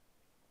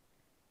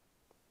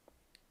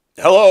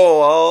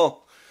Hello,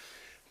 all.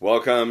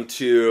 Welcome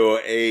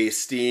to a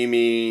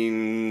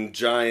steaming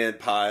giant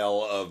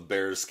pile of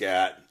bear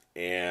scat.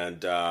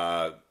 And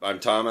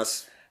I'm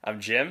Thomas. I'm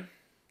Jim.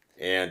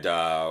 And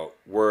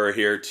we're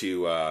here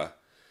to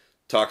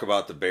talk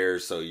about the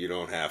Bears so you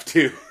don't have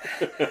to.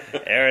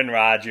 Aaron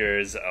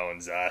Rodgers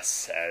owns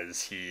us,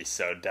 as he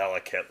so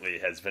delicately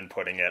has been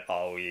putting it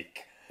all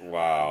week.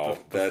 Wow.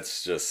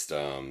 That's just,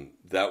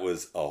 that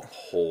was a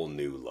whole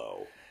new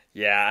low.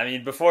 Yeah, I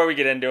mean, before we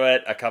get into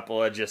it, a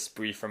couple of just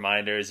brief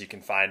reminders. You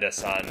can find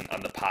us on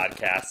the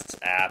podcasts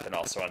app and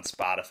also on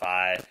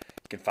Spotify. You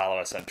can follow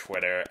us on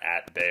Twitter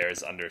at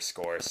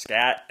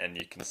Bears_scat, and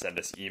you can send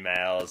us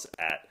emails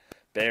at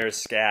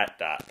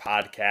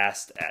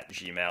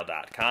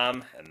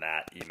bearscat.podcast@gmail.com, and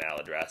that email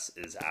address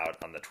is out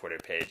on the Twitter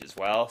page as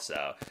well.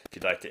 So if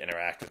you'd like to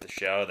interact with the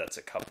show, that's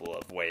a couple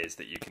of ways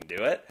that you can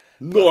do it.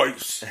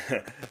 Nice.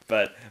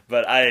 but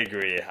I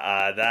agree.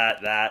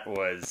 That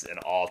was an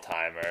all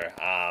timer.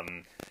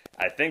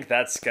 I think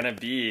that's gonna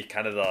be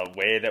kind of the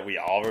way that we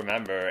all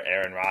remember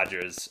Aaron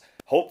Rodgers'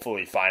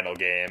 hopefully final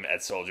game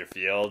at Soldier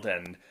Field,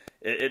 and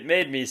it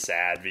made me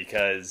sad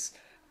because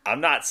I'm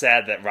not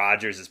sad that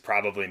Rodgers is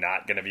probably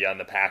not going to be on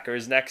the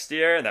Packers next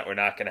year and that we're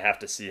not going to have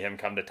to see him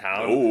come to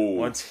town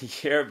once a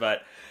year.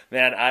 But,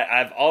 man,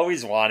 I've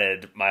always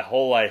wanted my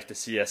whole life to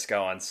see us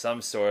go on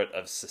some sort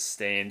of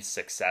sustained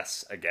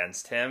success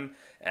against him.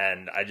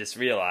 And I just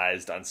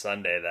realized on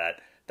Sunday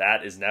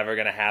that is never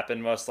going to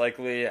happen, most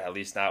likely, at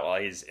least not while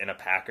he's in a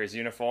Packers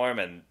uniform.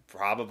 And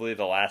probably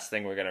the last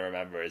thing we're going to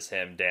remember is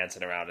him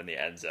dancing around in the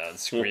end zone,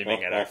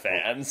 screaming at our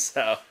fans.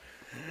 So...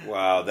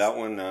 Wow, that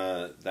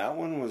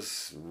one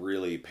was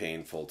really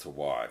painful to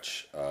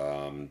watch.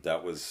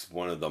 That was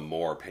one of the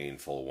more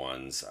painful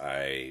ones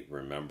I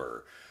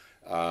remember.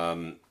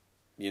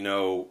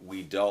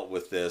 We dealt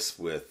with this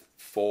with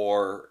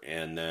 4,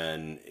 and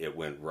then it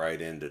went right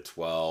into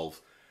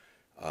 12.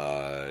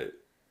 The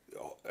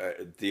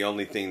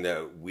only thing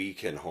that we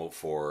can hope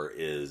for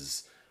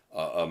is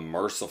a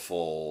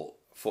merciful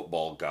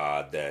football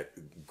god that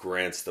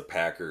grants the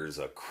Packers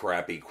a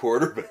crappy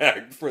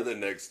quarterback for the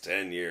next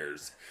 10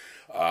 years.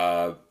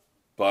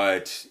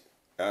 But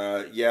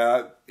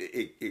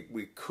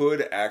we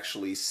could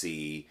actually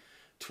see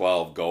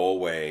 12 go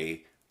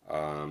away.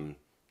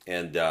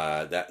 And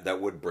that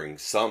would bring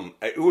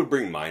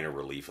minor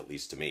relief, at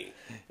least to me.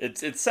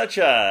 It's such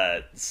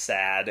a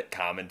sad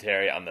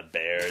commentary on the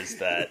Bears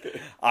that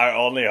our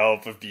only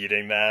hope of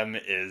beating them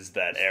is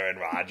that Aaron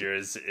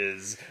Rodgers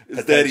is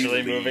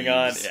potentially moving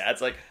on. Yeah,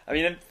 it's like, I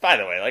mean, and by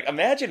the way, like,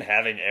 imagine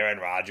having Aaron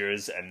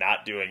Rodgers and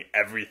not doing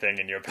everything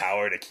in your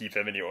power to keep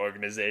him in your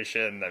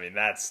organization. I mean,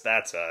 that's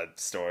a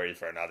story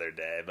for another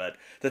day. But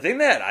the thing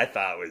that I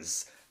thought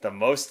was the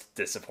most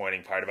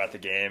disappointing part about the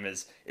game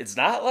is it's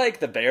not like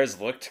the Bears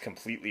looked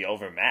completely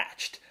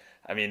overmatched.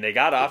 I mean, they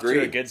got off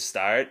to a good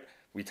start.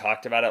 We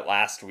talked about it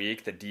last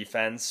week. The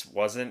defense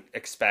wasn't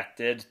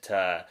expected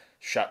to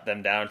shut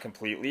them down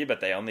completely, but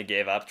they only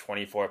gave up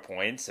 24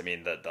 points. I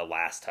mean, the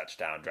last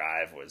touchdown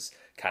drive was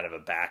kind of a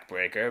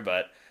backbreaker,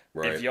 but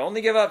if you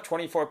only give up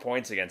 24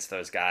 points against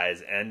those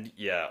guys and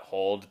you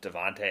hold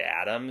Davante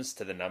Adams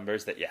to the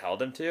numbers that you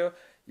held him to,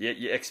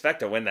 you expect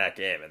to win that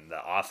game, and the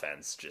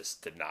offense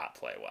just did not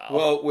play well.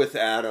 Well, with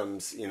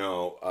Adams,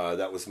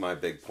 that was my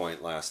big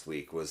point last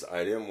week. Was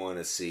I didn't want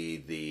to see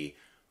the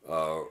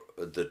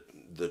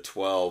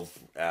 12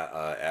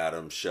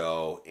 Adams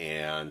show,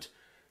 and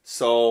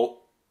so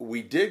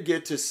we did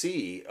get to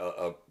see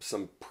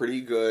some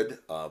pretty good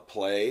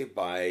play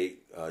by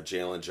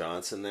Jalen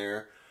Johnson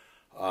there.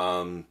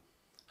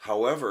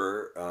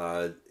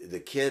 However, the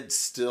kid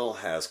still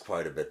has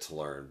quite a bit to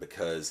learn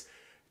because,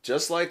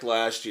 just like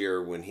last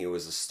year when he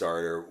was a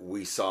starter,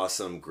 we saw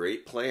some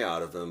great play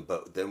out of him,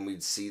 but then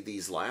we'd see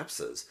these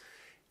lapses.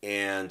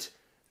 And,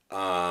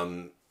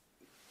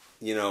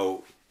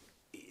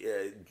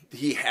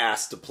 he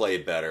has to play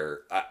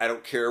better. I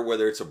don't care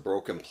whether it's a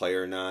broken play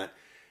or not.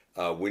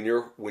 When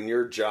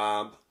your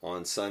job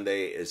on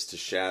Sunday is to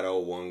shadow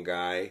one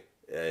guy,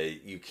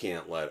 you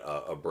can't let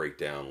a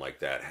breakdown like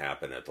that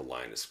happen at the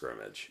line of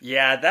scrimmage.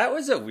 Yeah, that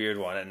was a weird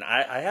one, and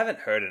I haven't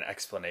heard an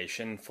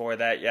explanation for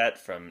that yet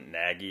from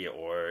Nagy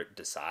or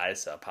Desai,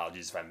 so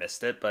apologies if I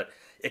missed it, but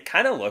it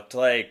kind of looked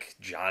like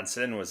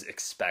Johnson was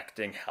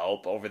expecting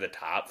help over the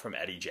top from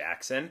Eddie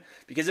Jackson,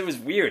 because it was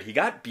weird. He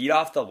got beat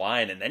off the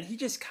line, and then he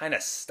just kind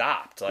of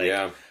stopped.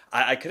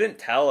 I couldn't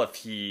tell if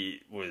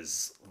he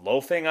was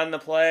loafing on the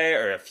play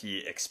or if he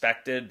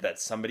expected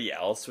that somebody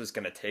else was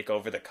going to take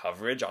over the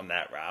coverage on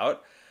that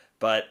route.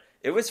 But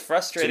it was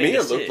frustrating to me,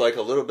 it see. Looked like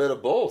a little bit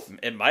of both.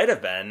 It might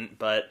have been,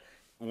 but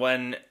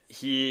when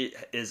he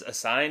is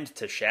assigned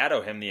to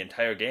shadow him the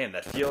entire game,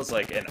 that feels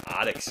like an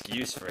odd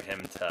excuse for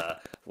him to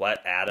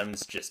let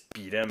Adams just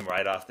beat him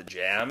right off the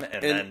jam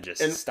and then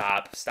just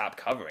stop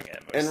covering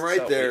him. And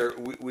right there,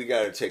 we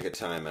got to take a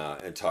time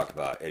out and talk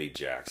about Eddie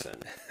Jackson.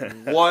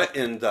 What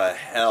in the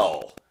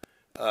hell?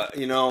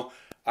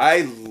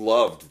 I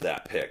loved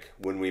that pick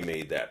when we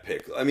made that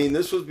pick. I mean,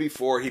 this was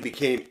before he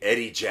became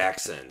Eddie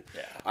Jackson.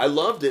 Yeah. I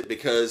loved it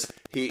because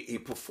he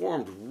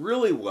performed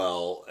really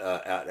well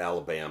at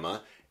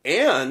Alabama,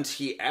 and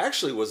he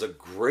actually was a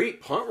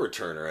great punt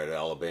returner at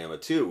Alabama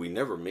too. We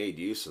never made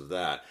use of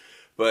that,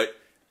 but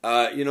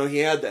he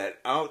had that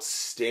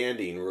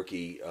outstanding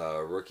rookie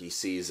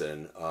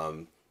season.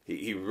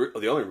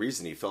 The only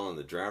reason he fell in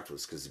the draft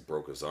was because he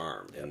broke his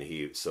arm, and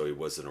he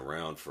wasn't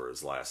around for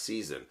his last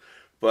season.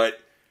 But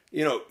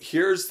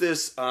here's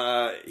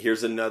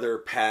another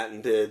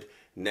patented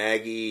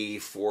Nagy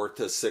 4th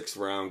to 6th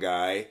round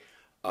guy,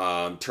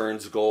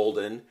 turns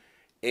golden,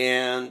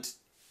 and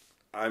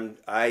I'm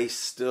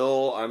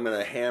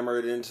gonna hammer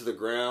it into the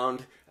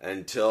ground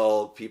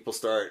until people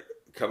start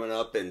coming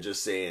up and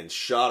just saying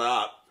shut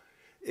up.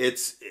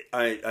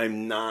 I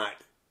am not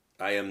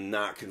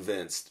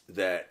convinced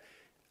that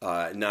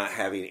not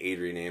having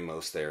Adrian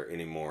Amos there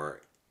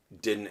anymore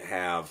didn't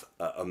have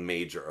a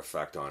major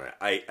effect on it.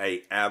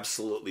 I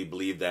absolutely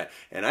believe that,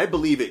 and I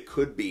believe it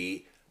could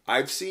be.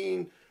 I've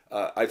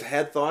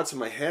had thoughts in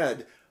my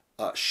head,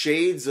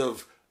 shades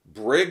of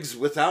Briggs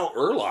without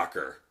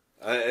Urlacher.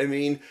 I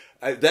mean,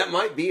 that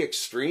might be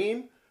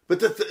extreme, but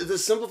the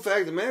simple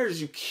fact of the matter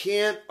is you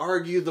can't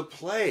argue the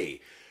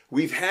play.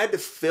 We've had to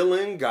fill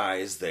in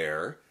guys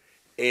there,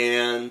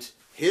 and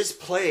his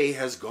play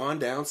has gone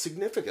down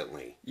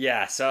significantly.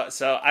 Yeah,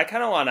 so I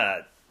kind of want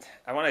to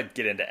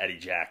get into Eddie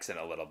Jackson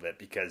a little bit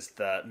because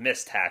the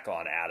missed tackle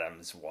on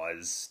Adams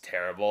was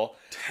terrible.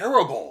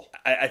 Terrible.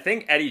 I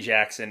think Eddie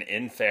Jackson,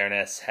 in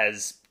fairness,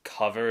 has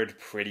covered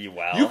pretty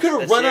well. You could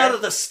have run out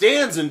of the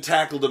stands and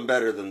tackled him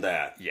better than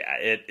that. Yeah,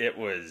 it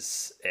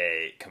was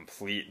a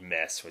complete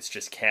miss, which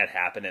just can't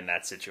happen in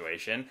that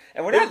situation.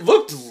 And it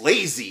looked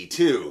lazy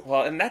too.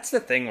 Well, and that's the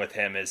thing with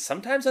him is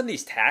sometimes on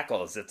these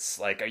tackles, it's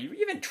like, are you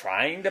even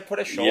trying to put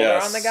a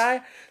shoulder on the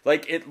guy?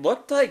 Like, it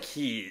looked like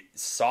he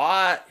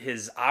saw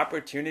his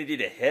opportunity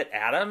to hit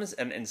Adams,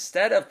 and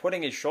instead of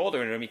putting his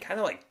shoulder into him, he kind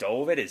of like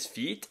dove at his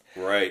feet.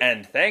 Right.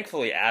 And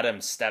thankfully,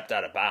 Adams stepped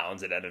out of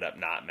bounds. It ended up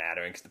not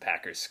mattering because the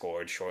Packers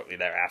scored shortly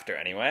thereafter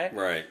anyway.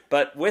 Right.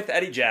 But with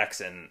Eddie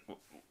Jackson,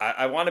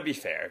 I want to be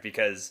fair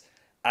because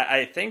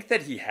I think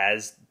that he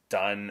has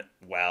done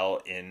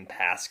well in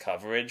pass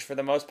coverage for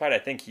the most part. I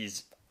think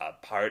he's a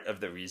part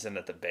of the reason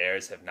that the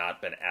Bears have not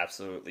been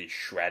absolutely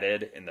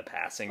shredded in the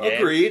passing game.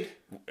 Agreed.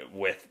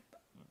 With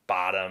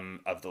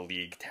bottom of the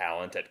league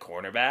talent at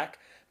cornerback.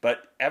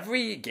 But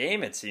every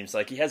game, it seems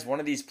like he has one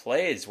of these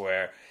plays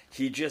where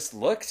he just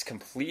looks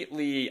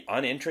completely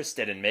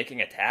uninterested in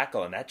making a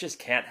tackle, and that just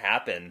can't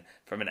happen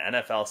from an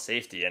NFL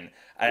safety. And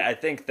I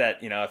think that,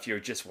 if you're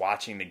just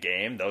watching the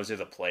game, those are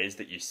the plays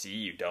that you see.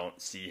 You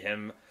don't see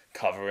him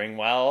covering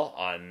well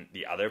on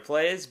the other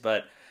plays,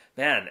 but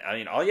man, I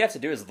mean, all you have to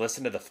do is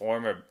listen to the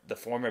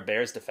former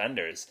Bears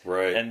defenders.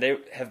 Right. And they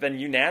have been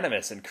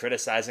unanimous in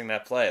criticizing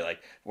that play.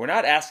 Like, we're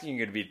not asking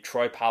you to be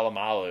Troy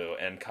Polamalu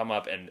and come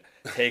up and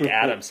take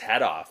Adams'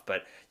 head off,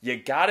 but you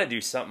got to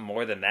do something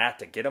more than that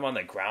to get him on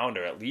the ground,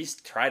 or at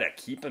least try to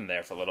keep him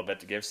there for a little bit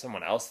to give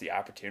someone else the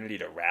opportunity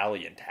to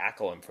rally and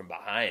tackle him from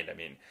behind. I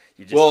mean,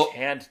 you just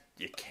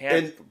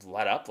can't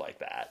let up like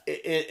that.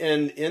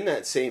 And in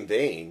that same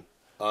vein,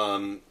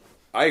 I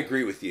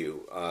agree with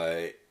you.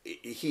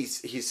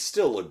 He's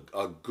still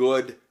a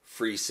good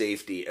free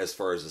safety as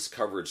far as his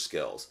coverage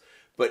skills.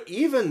 But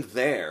even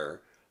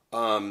there,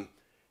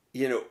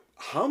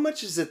 how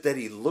much is it that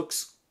he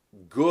looks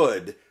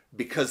good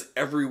because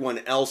everyone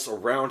else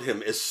around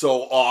him is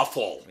so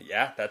awful?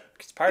 Yeah,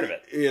 that's part of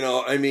it.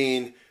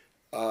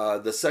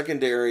 The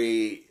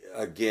secondary,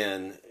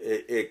 again,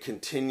 it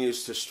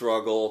continues to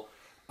struggle.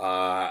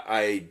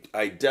 I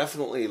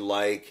definitely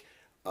like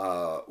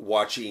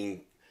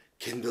watching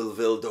Kindle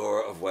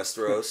Vildor of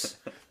Westeros.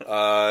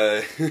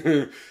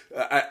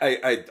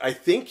 I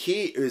think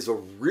he is a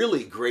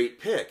really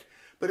great pick,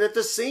 but at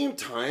the same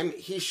time,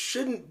 he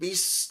shouldn't be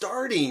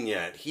starting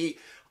yet.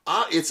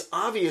 It's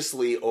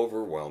obviously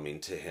overwhelming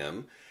to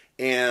him,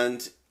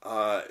 and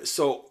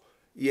so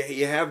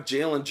you have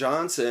Jalen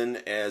Johnson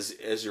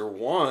as your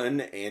 1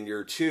 and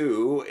your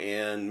 2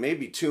 and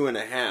maybe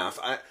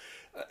 2.5.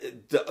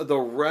 The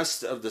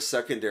rest of the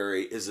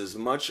secondary is as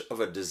much of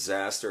a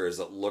disaster as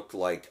it looked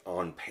like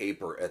on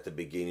paper at the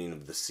beginning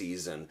of the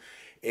season,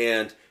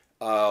 and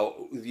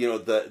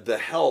the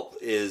help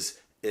is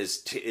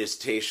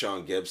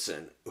Tayshaun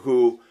Gibson,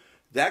 who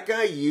that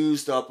guy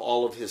used up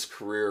all of his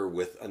career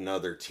with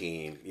another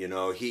team.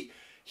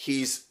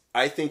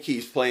 I think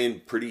he's playing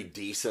pretty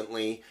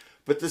decently.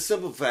 But the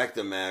simple fact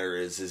of the matter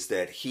is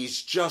that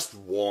he's just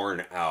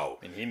worn out.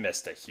 I mean, he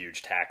missed a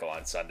huge tackle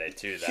on Sunday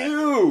too.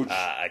 Huge.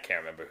 I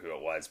can't remember who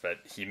it was, but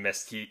he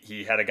missed.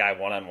 He had a guy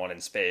 1-on-1 in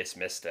space,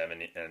 missed him,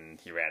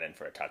 and he ran in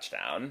for a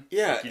touchdown.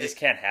 Yeah, you just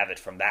can't have it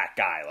from that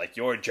guy. Like,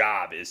 your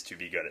job is to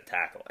be good at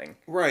tackling.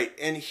 Right,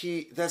 and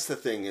that's the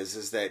thing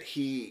is that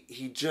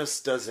he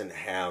just doesn't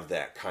have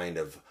that kind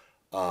of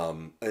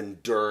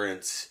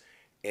endurance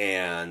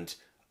and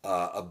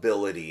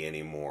ability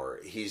anymore.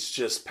 He's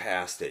just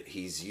past it.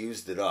 He's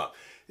used it up.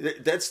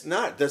 That's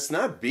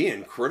not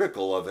being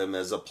critical of him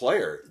as a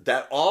player.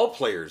 That all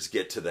players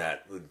get to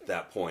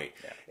that point.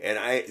 Yeah.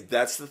 And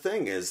that's the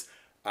thing is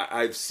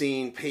I've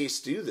seen Pace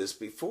do this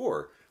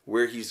before,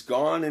 where he's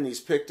gone and he's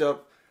picked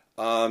up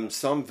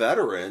some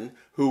veteran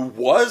who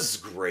was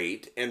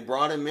great and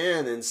brought him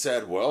in and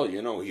said, well,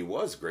 he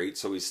was great,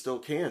 so he still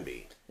can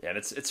be. Yeah, and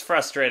it's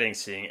frustrating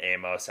seeing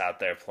Amos out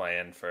there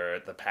playing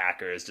for the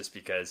Packers just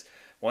because,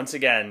 once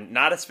again,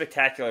 not a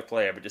spectacular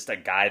player, but just a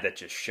guy that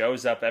just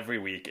shows up every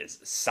week, is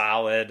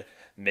solid,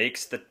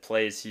 makes the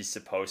plays he's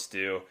supposed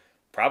to,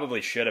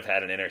 probably should have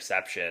had an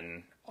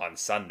interception on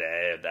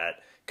Sunday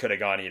that could have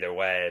gone either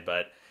way,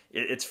 but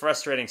it's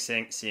frustrating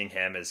seeing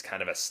him as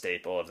kind of a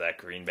staple of that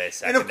Green Bay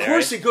secondary. And of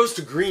course he goes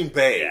to Green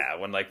Bay. Yeah,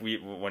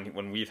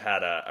 when we've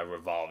had a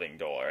revolving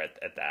door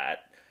at that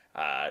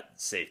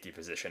safety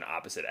position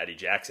opposite Eddie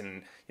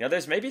Jackson.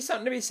 There's maybe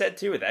something to be said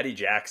too with Eddie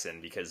Jackson,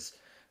 because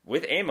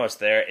with Amos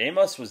there,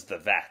 Amos was the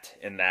vet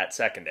in that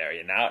secondary,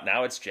 and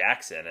now it's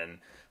Jackson. And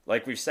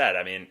like we've said,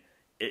 I mean,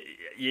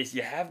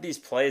 you have these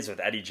plays with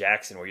Eddie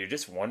Jackson where you're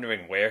just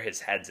wondering where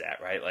his head's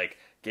at, right? Like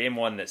Game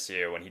 1 this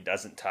year, when he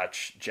doesn't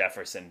touch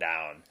Jefferson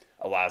down,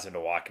 allows him to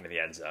walk into the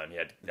end zone. He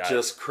had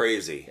just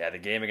crazy. Yeah, the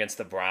game against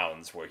the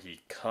Browns where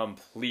he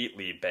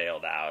completely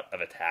bailed out of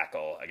a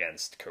tackle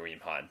against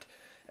Kareem Hunt.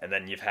 And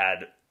then you've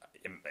had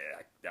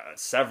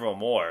several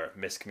more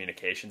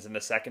miscommunications in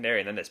the secondary.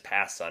 And then this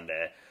past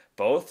Sunday,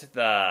 both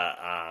the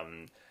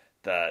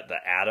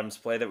Adams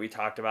play that we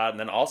talked about, and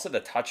then also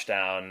the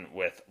touchdown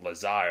with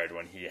Lazard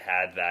when he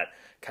had that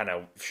kind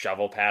of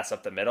shovel pass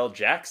up the middle.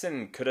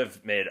 Jackson could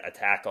have made a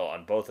tackle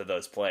on both of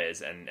those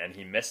plays, and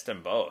he missed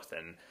them both.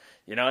 And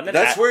and then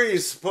that's where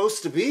he's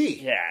supposed to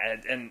be. Yeah,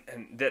 and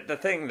the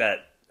thing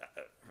that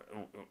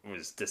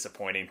was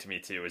disappointing to me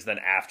too was then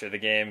after the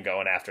game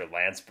going after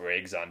Lance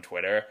Briggs on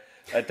Twitter.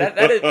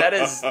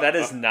 That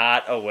is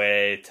not a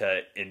way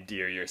to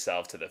endear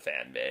yourself to the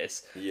fan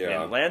base. Yeah,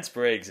 I mean, Lance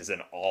Briggs is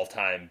an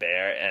all-time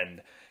Bear,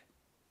 and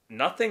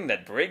nothing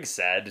that Briggs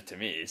said to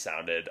me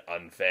sounded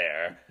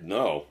unfair.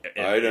 No,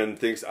 I didn't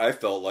think so. I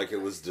felt like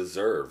it was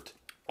deserved.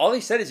 All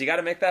he said is you got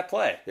to make that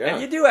play. Yeah.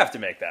 And you do have to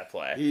make that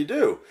play. You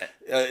do.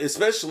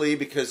 Especially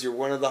because you're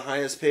one of the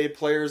highest paid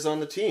players on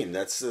the team.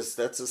 That's a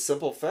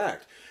simple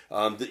fact.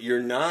 That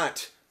you're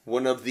not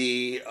one of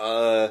the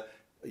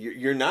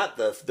you're not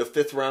the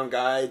fifth round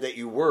guy that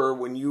you were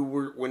when you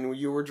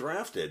were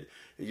drafted.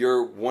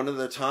 You're one of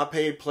the top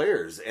paid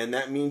players, and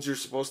that means you're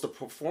supposed to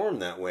perform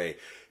that way.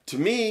 To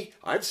me,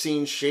 I've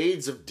seen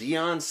shades of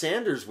Deion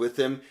Sanders with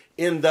him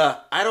in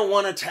the I don't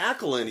want to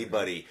tackle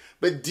anybody.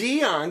 But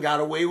Deion got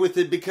away with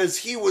it because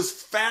he was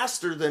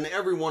faster than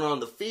everyone on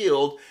the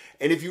field,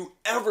 and if you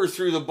ever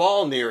threw the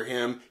ball near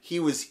him, he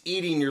was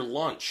eating your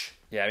lunch.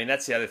 Yeah, I mean,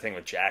 that's the other thing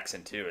with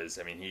Jackson, too, is,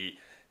 I mean,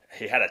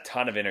 he had a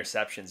ton of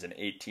interceptions in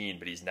 2018,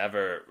 but he's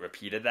never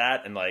repeated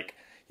that. And, like,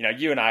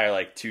 you and I are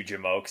like two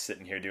jamokes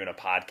sitting here doing a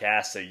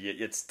podcast, so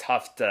it's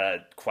tough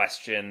to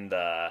question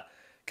the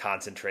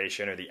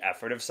concentration or the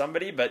effort of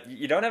somebody, but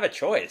you don't have a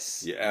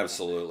choice. Yeah,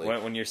 absolutely.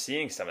 When you're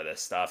seeing some of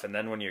this stuff, and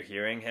then when you're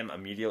hearing him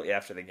immediately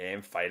after the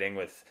game fighting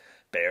with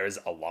Bears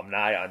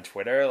alumni on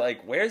Twitter,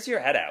 like, where's your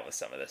head at with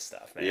some of this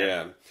stuff, man?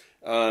 Yeah.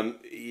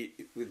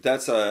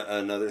 That's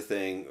another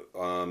thing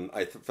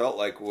I felt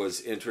like was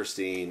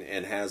interesting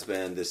and has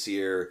been this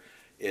year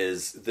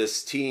is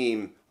this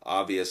team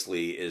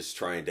obviously is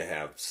trying to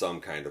have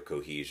some kind of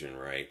cohesion,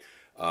 right?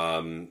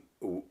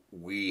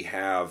 We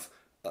have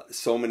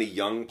so many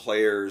young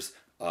players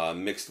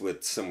mixed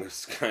with some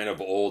kind of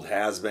old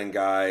has-been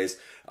guys,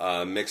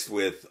 mixed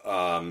with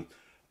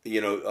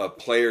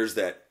players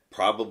that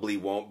probably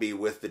won't be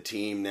with the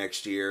team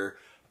next year,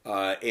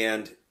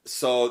 and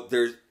so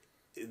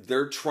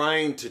they're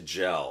trying to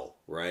gel,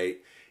 right?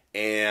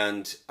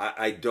 And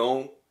I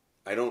don't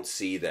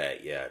see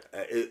that yet.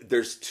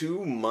 There's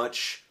too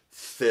much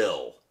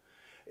fill.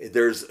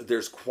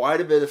 There's quite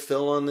a bit of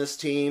fill on this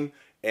team,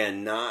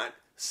 and not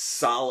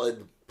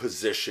solid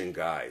position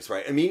guys,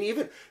 right? I mean,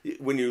 even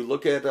when you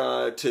look at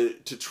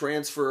to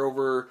transfer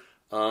over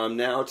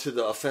now to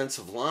the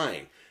offensive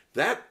line,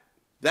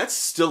 that's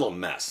still a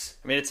mess.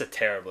 I mean, it's a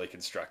terribly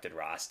constructed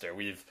roster.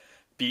 We've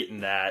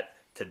beaten that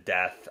to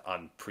death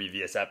on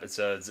previous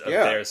episodes of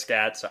Bears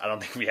Scat, so I don't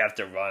think we have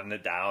to run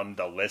down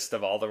the list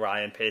of all the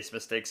Ryan Pace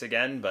mistakes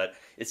again, but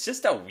it's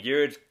just a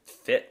weird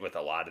fit with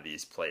a lot of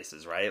these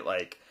places, right?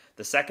 Like,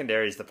 the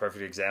secondary is the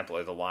perfect example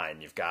of the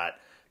line. You've got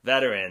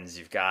veterans,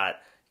 you've got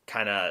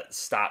kind of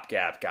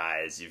stopgap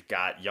guys, you've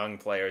got young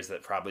players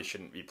that probably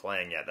shouldn't be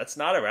playing yet. That's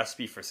not a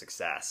recipe for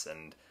success,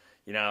 and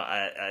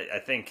I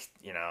think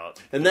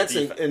and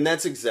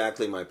that's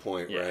exactly my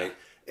point, right?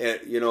 And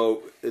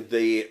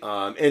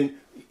and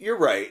you're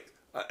right.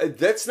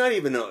 It's not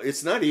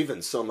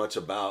even so much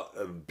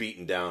about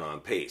beating down on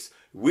Pace.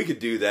 We could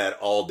do that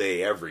all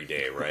day, every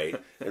day, right?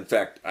 In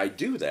fact, I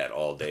do that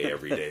all day,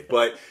 every day.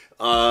 But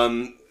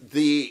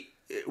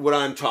what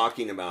I'm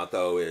talking about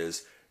though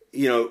is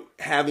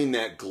having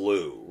that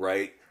glue,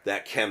 right?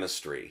 That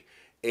chemistry,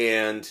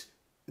 and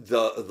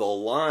the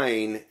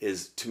line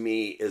is, to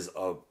me, is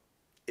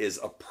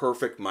a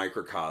perfect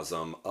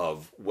microcosm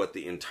of what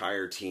the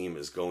entire team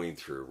is going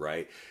through,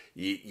 right?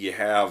 You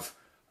have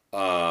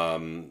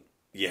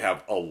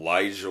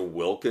Elijah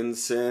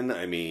Wilkinson.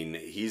 I mean,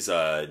 he's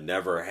a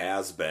never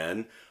has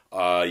been.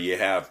 You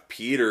have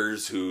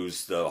Peters,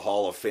 who's the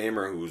Hall of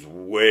Famer, who's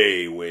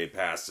way, way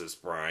past his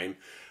prime.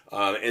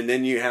 And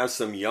then you have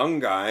some young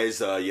guys.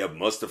 You have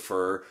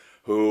Mustapher,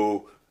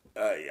 who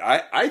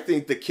I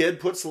think the kid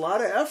puts a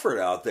lot of effort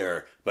out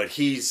there, but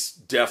he's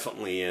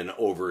definitely in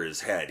over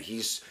his head.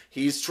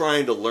 He's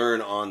trying to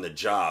learn on the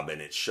job,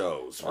 and it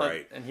shows,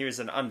 right? And he was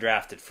an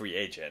undrafted free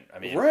agent. I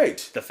mean,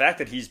 right. The fact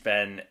that he's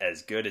been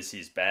as good as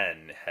he's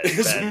been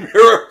has been a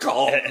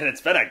miracle, and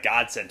it's been a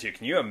godsend too.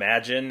 Can you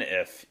imagine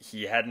if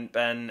he hadn't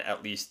been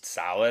at least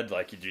solid?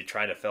 Like, you'd be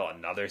trying to fill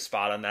another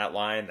spot on that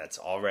line that's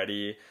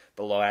already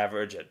below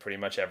average at pretty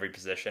much every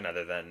position,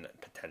 other than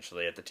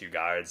potentially at the two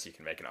guards. You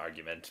can make an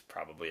argument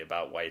probably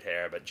about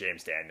Whitehair, but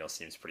James Daniels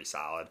seems pretty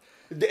solid.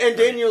 And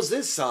Daniels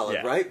is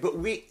solid, right? But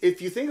if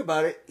you think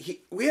about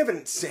it, we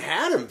haven't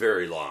had him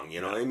very long.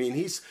 You know, I mean,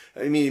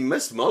 he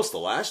missed most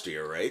of last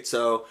year, right?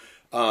 So,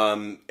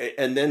 and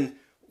then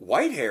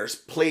Whitehair's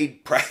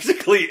played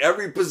practically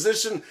every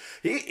position.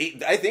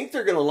 I think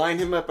they're going to line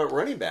him up at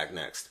running back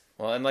next.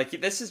 Well, and like,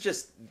 this is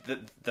just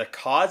the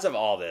cause of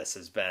all this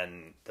has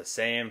been the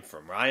same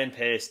from Ryan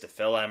Pace to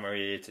Phil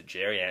Emery to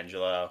Jerry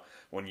Angelo.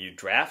 When you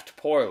draft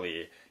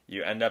poorly,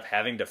 you end up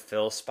having to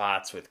fill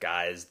spots with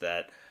guys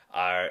that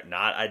are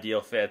not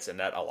ideal fits and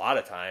that a lot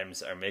of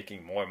times are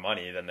making more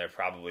money than they're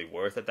probably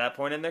worth at that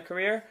point in their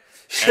career.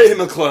 Shea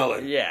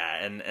McClellan.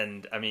 Yeah,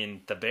 and I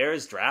mean, the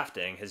Bears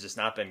drafting has just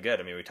not been good.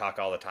 I mean, we talk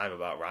all the time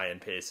about Ryan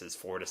Pace's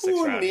 4 to 6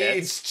 round hits. Who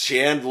needs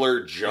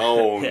Chandler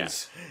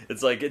Jones? Yeah.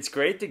 It's like, it's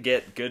great to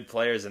get good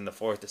players in the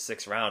 4th to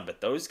 6th round,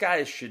 but those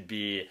guys should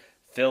be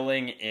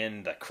filling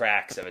in the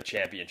cracks of a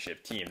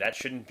championship team. That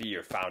shouldn't be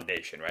your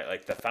foundation, right?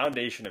 Like, the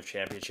foundation of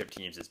championship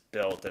teams is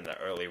built in the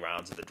early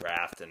rounds of the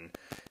draft, and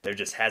there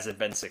just hasn't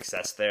been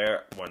success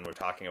there when we're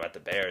talking about the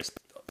Bears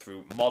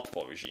through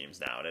multiple regimes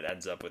now, and it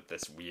ends up with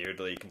this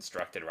weirdly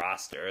constructed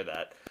roster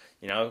that,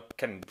 you know,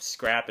 can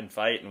scrap and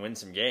fight and win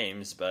some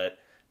games, but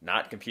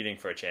not competing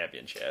for a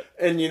championship.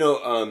 And, you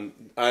know,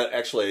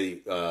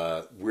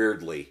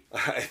 weirdly,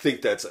 I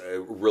think that's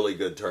a really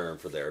good term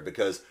for there,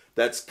 because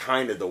that's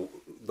kind of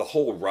the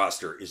whole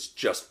roster is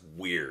just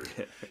weird.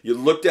 You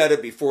looked at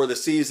it before the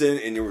season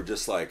and you were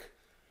just like,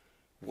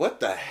 what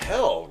the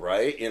hell,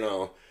 right? You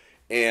know,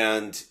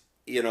 and,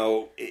 you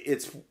know,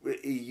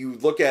 you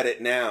look at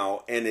it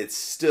now and it's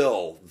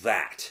still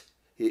that.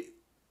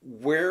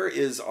 Where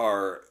is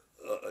our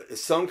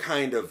some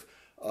kind of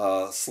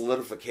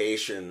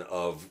solidification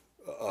of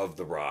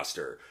the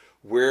roster?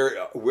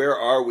 Where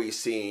are we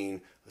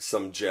seeing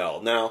some gel?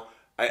 Now,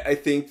 I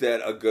think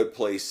that a good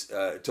place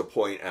to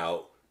point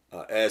out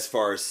as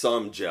far as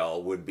some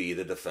gel would be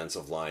the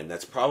defensive line.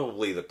 That's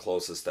probably the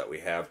closest that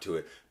we have to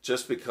it,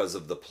 just because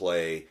of the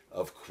play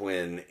of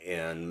Quinn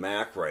and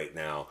Mack right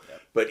now.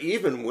 Yep. But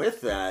even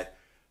with that,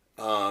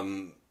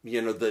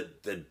 you know,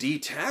 the D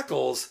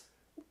tackles,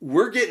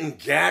 we're getting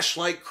gashed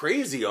like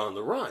crazy on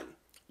the run.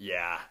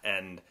 Yeah,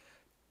 and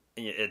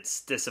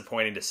it's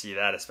disappointing to see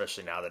that,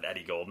 especially now that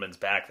Eddie Goldman's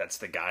back. That's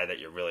the guy that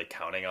you're really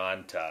counting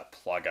on to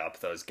plug up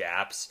those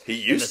gaps. He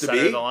used to be in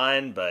the center of the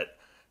line, but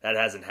that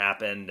hasn't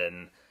happened,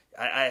 and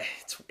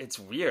it's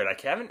weird.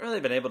 I haven't really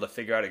been able to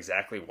figure out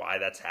exactly why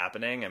that's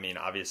happening. I mean,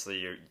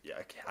 obviously,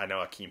 I know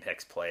Akeem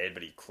Hicks played,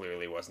 but he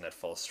clearly wasn't at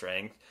full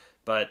strength.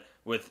 But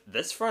with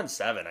this front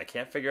seven, I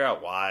can't figure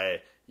out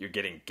why you're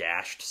getting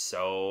gashed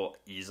so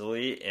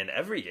easily in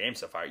every game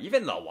so far.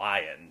 Even the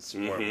Lions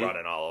were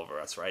running all over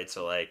us, right?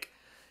 So, like,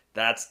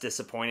 that's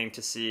disappointing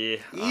to see.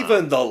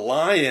 Even the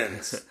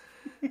Lions.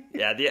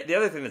 Yeah, the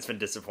other thing that's been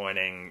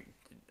disappointing,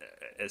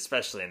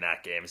 especially in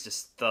that game, is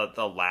just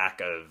the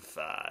lack of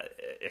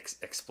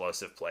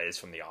explosive plays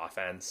from the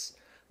offense.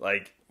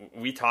 Like,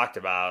 we talked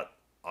about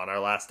on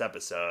our last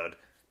episode,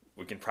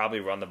 we can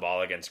probably run the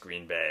ball against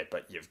Green Bay,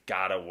 but you've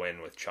got to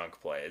win with chunk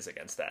plays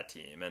against that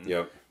team. And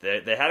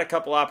they had a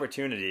couple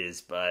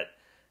opportunities, but,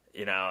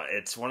 you know,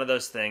 it's one of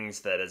those things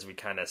that as we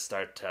kind of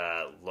start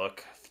to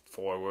look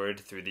forward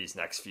through these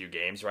next few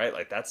games, right?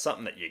 Like, that's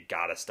something that you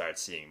got to start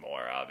seeing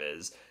more of,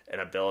 is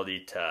an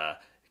ability to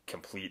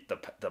complete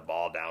the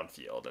ball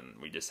downfield, and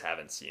we just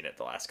haven't seen it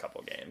the last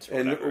couple games for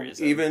whatever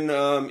reason.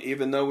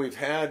 Even though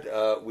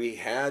we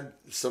had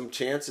some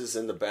chances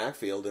in the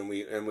backfield and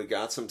we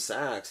got some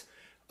sacks,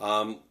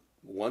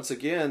 once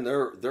again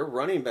their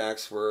running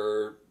backs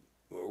were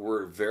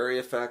very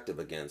effective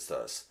against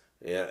us.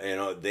 Yeah, you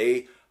know,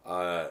 they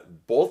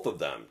both of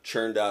them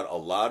churned out a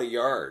lot of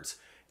yards.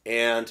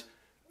 And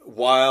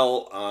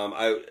while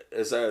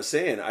as I was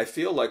saying, I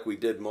feel like we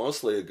did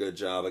mostly a good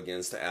job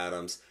against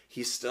Adams,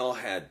 he still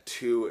had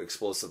 2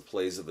 explosive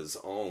plays of his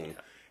own,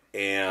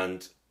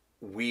 and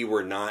we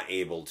were not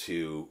able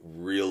to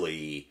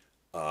really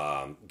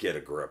get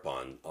a grip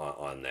on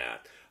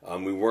that.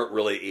 We weren't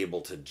really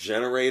able to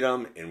generate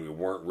them, and we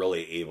weren't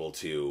really able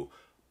to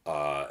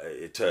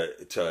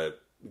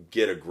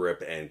get a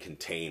grip and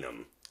contain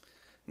him.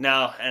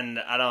 No, and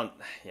I don't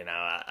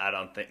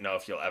know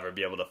if you'll ever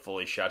be able to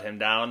fully shut him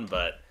down,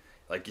 but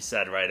like you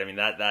said, right? I mean,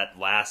 that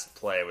last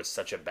play was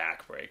such a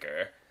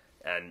backbreaker,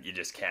 and you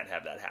just can't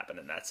have that happen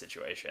in that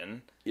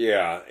situation.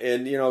 Yeah,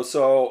 and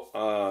so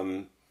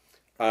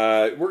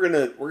we're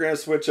gonna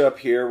switch up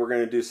here. We're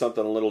gonna do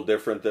something a little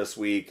different this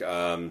week,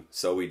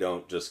 so we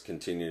don't just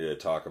continue to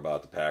talk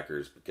about the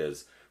Packers,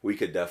 because we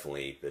could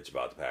definitely bitch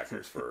about the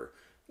Packers for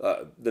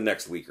the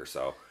next week or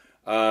so.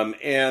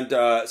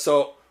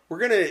 So we're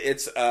gonna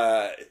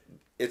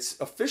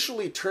it's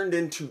officially turned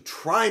into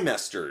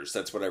trimesters.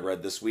 That's what I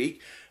read this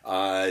week.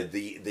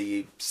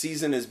 The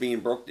season is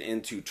being broken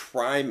into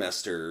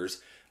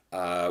trimesters,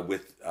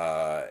 with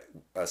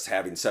us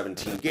having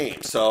 17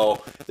 games.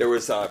 So there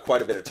was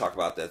quite a bit of talk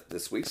about that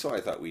this week, so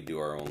I thought we'd do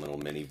our own little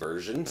mini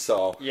version.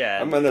 So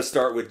yeah. I'm going to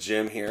start with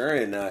Jim here,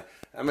 and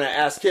I'm going to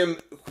ask him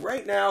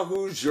right now,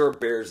 who's your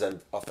Bears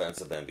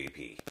offensive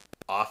MVP?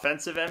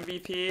 Offensive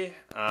MVP?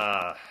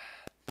 I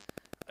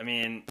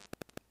mean,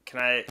 can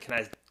I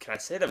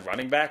say the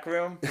running back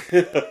room? I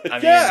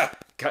mean, yeah.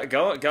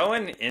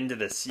 Going into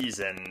the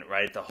season,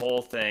 right, the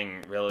whole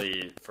thing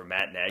really for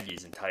Matt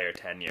Nagy's entire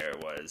tenure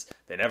was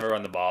they never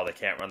run the ball, they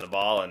can't run the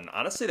ball, and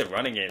honestly the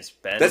running game's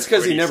been That's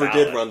because he never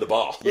solid. did run the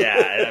ball.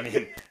 Yeah, I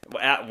mean,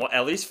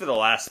 at least for the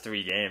last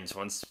 3 games,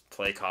 once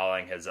play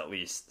calling has at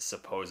least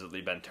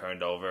supposedly been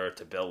turned over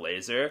to Bill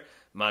Lazor,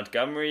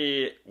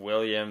 Montgomery,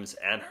 Williams,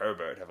 and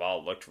Herbert have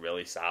all looked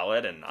really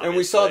solid, and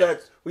we saw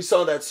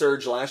that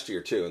surge last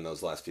year too in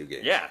those last few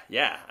games.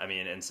 Yeah. I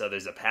mean, and so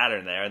there's a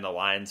pattern there, and the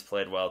Lions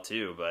played well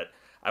too. But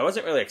I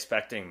wasn't really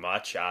expecting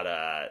much out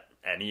of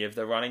any of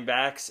the running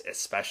backs,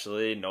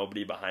 especially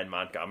nobody behind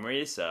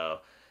Montgomery. So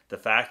the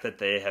fact that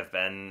they have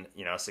been,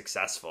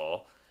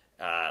 successful,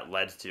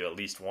 led to at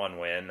least one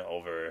win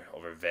over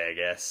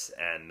Vegas,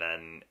 and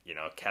then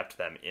kept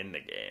them in the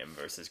game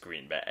versus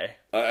Green Bay.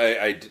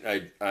 I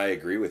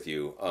agree with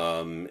you.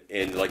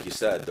 And like you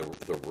said,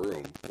 the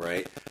room,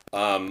 right?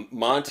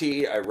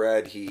 Monty, I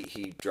read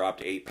he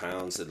dropped 8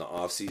 pounds in the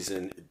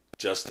offseason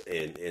just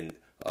in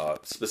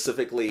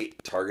specifically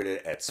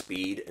targeted at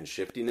speed and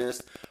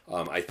shiftiness.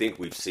 I think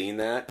we've seen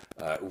that.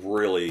 That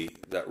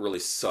really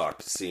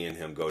sucked seeing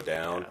him go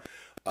down. Yeah.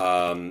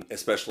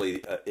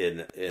 Especially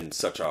in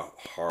such a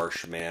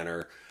harsh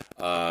manner.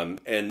 And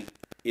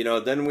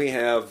then we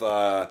have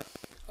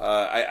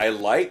I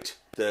liked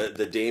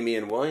the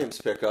Damian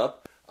Williams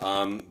pickup,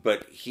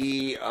 but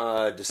he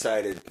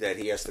decided that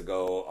he has to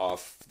go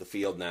off the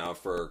field now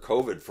for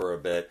COVID for a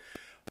bit.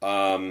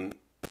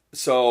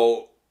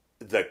 So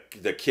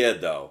the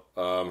kid though,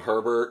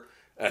 Herbert,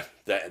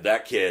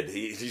 that kid,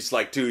 he's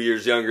like 2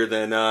 years younger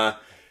than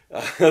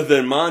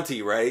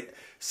Monty, right?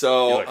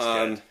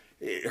 So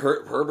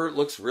Herbert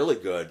looks really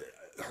good.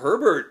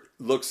 Herbert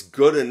looks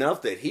good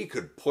enough that he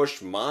could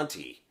push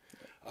Monty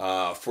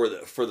for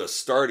the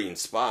starting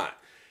spot,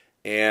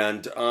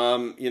 and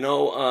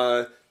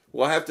we'll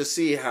have to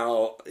see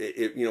how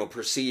it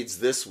proceeds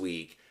this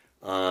week.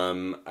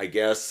 I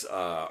guess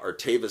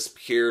Artavis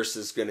Pierce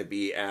is going to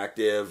be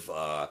active.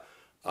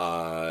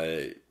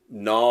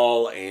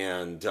 Null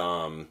and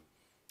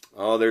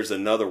there's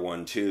another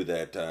one too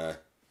that.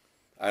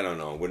 I don't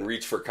know. When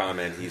Reach for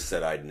comment, he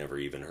said I'd never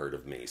even heard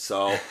of me.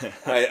 So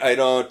I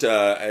don't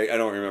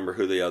remember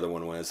who the other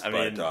one was. I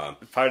mean,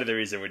 part of the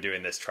reason we're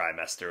doing this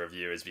trimester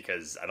review is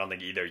because I don't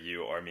think either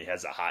you or me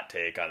has a hot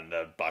take on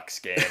the Bucks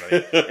game. I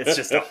mean, it's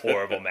just a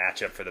horrible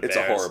matchup for the Bears.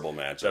 It's a horrible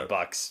matchup. The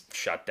Bucks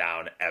shut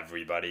down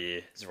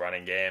everybody's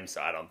running game, so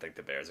I don't think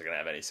the Bears are going to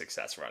have any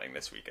success running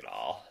this week at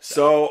all.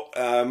 So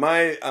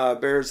my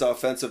Bears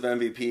offensive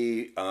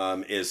MVP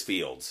is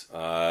Fields,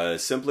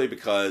 simply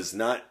because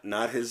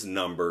not his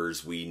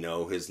numbers. We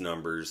know his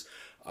numbers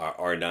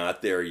are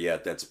not there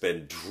yet. That's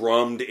been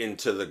drummed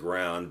into the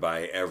ground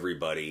by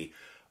everybody.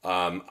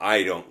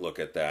 I don't look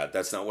at that.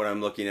 That's not what I'm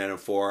looking at him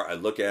for. I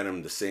look at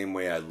him the same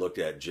way I looked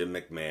at Jim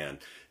McMahon.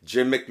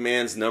 Jim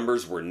McMahon's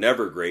numbers were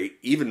never great,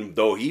 even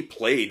though he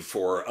played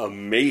for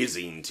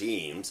amazing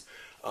teams.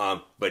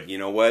 But you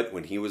know what?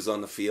 When he was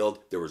on the field,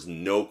 there was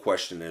no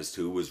question as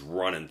to who was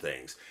running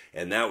things.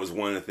 And that was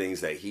one of the things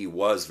that he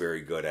was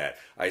very good at.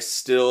 I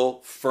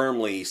still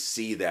firmly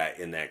see that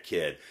in that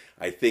kid.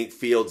 I think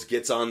Fields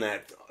gets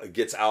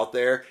out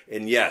there,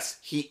 and yes,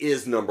 he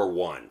is number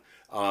one.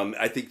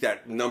 I think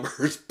that number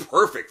is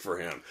perfect for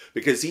him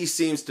because he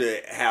seems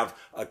to have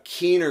a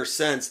keener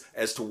sense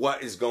as to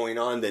what is going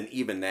on than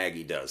even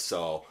Nagy does.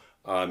 So,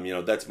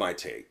 that's my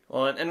take.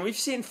 Well, and we've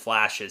seen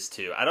flashes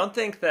too. I don't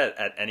think that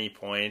at any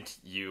point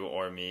you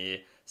or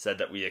me said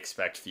that we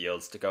expect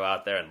Fields to go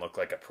out there and look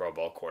like a Pro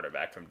Bowl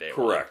quarterback from day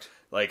one. Correct.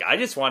 Like, I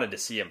just wanted to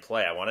see him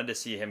play. I wanted to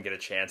see him get a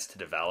chance to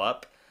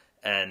develop.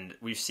 And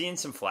we've seen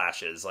some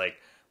flashes. Like,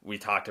 we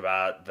talked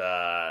about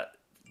the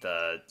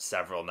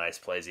several nice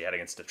plays he had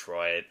against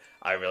Detroit.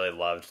 I really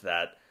loved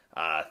that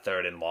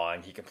 3rd and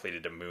long he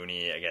completed to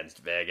Mooney against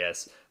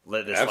Vegas.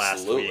 This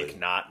last week,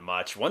 not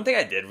much. One thing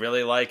I did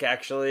really like,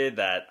 actually,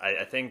 that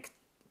I think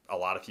a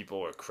lot of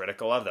people were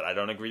critical of that I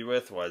don't agree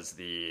with was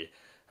the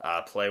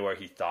play where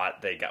he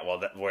thought they got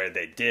where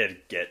they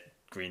did get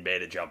Green Bay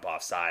to jump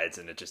off sides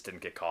and it just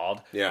didn't get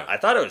called. Yeah, I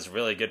thought it was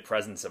really good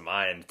presence of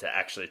mind to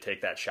actually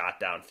take that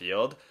shot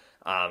downfield.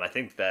 I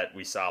think that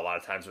we saw a lot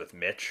of times with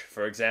Mitch,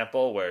 for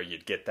example, where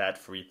you'd get that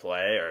free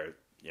play or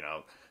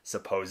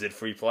supposed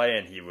free play,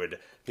 and he would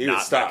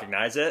not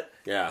recognize it.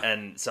 Yeah,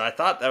 and so I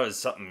thought that was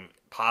something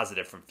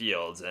positive from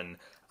Fields, and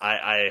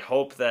I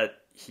hope that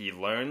he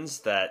learns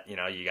that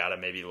you got to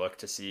maybe look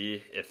to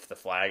see if the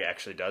flag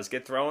actually does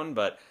get thrown,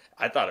 but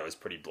I thought it was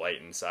pretty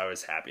blatant, so I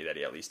was happy that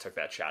he at least took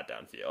that shot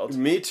downfield.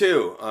 Me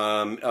too.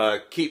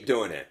 Keep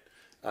doing it.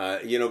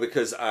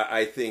 Because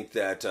I think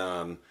that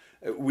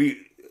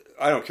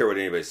I don't care what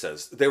anybody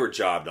says. They were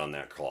jobbed on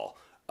that call.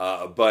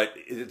 But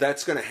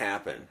that's going to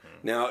happen.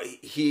 Mm-hmm. Now,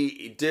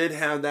 he did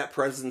have that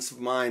presence of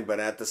mind, but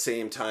at the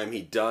same time,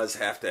 he does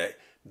have to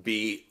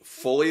be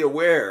fully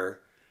aware.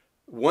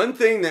 One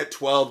thing that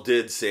 12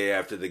 did say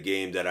after the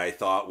game that I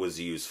thought was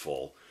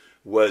useful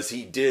was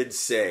he did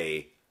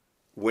say,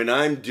 when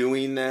I'm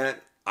doing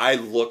that, I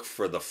look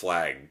for the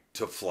flag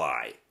to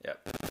fly.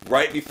 Yep.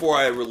 Right before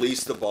I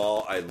release the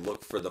ball, I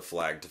look for the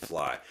flag to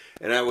fly.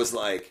 And I was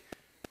like,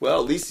 well,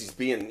 at least he's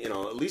being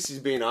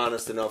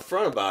honest and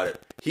upfront about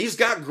it. He's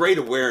got great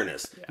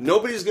awareness. Yeah.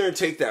 Nobody's going to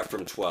take that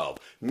from 12.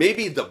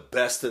 Maybe the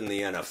best in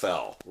the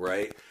NFL,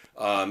 right?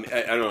 I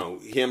don't know,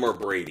 him or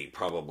Brady,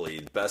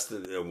 probably best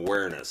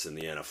awareness in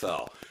the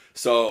NFL.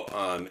 So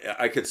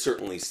I could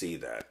certainly see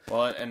that.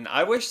 Well, and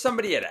I wish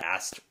somebody had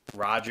asked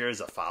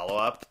Rodgers a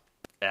follow-up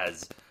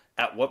as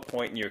at what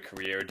point in your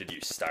career did you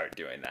start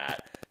doing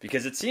that?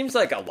 Because it seems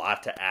like a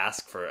lot to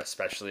ask for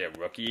especially a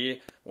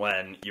rookie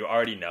when you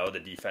already know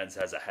the defense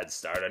has a head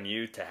start on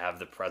you to have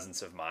the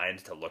presence of mind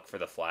to look for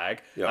the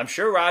flag. Yep. I'm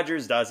sure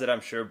Rodgers does it.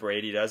 I'm sure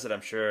Brady does it.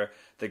 I'm sure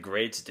the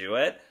greats do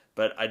it.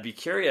 But I'd be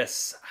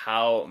curious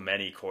how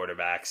many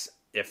quarterbacks,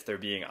 if they're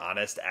being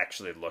honest,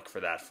 actually look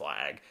for that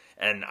flag.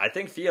 And I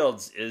think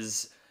Fields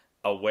is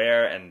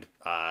aware and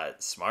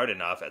smart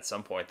enough at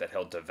some point that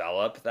he'll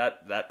develop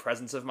that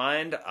presence of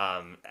mind.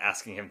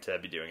 Asking him to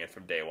be doing it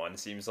from day one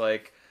seems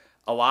like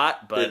a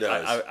lot, but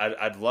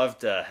I'd love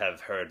to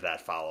have heard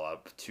that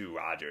follow-up to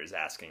Rodgers,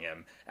 asking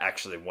him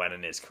actually when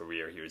in his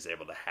career he was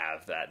able to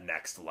have that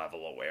next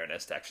level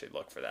awareness to actually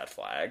look for that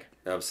flag.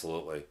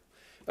 Absolutely.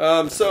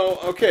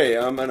 Okay,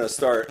 I'm going to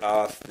start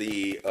off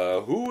the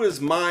who is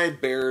my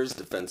Bears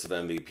defensive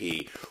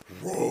MVP?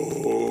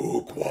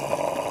 Roquan.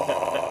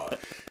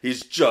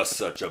 He's just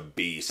such a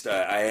beast.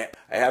 I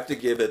have to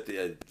give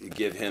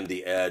him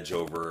the edge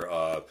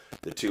over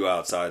the two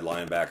outside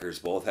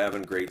linebackers, both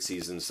having great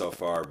seasons so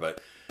far,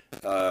 but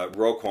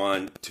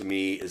Roquan, to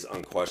me, is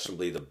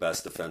unquestionably the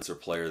best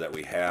defensive player that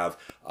we have.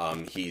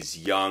 He's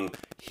young.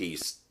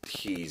 He's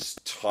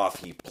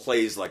tough. He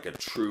plays like a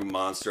true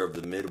monster of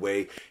the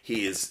midway.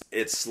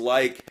 It's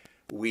like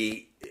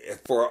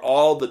for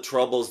all the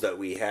troubles that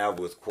we have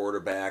with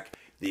quarterback,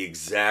 the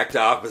exact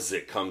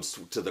opposite comes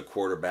to the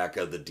quarterback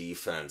of the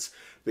defense,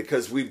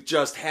 because we've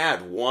just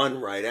had one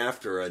right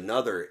after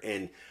another.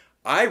 And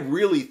I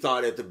really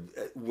thought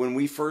when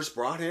we first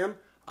brought him,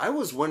 I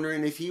was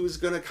wondering if he was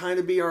going to kind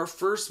of be our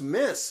first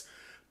miss,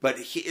 but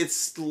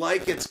it's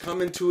like it's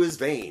coming to his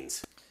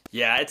veins.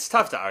 Yeah, it's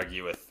tough to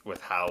argue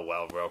with how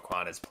well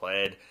Roquan has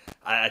played.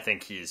 I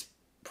think he's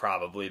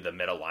probably the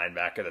middle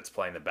linebacker that's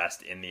playing the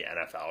best in the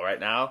NFL right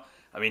now.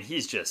 I mean, he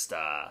is just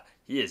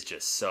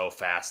so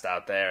fast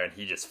out there, and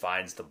he just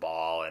finds the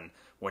ball. And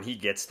when he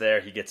gets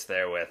there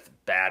with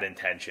bad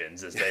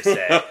intentions, as they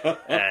say.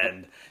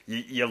 And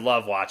you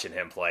love watching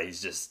him play.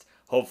 He's just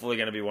hopefully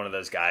going to be one of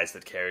those guys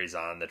that carries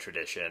on the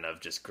tradition of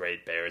just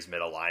great Bears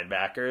middle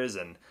linebackers,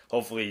 and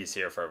hopefully he's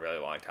here for a really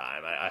long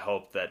time. I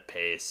hope that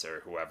Pace or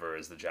whoever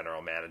is the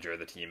general manager of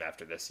the team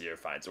after this year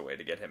finds a way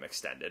to get him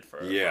extended for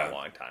a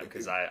long time,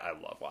 because I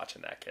love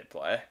watching that kid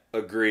play.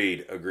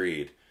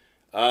 Agreed.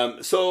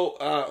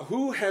 So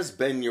who has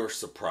been your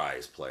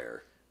surprise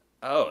player?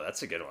 Oh,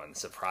 that's a good one.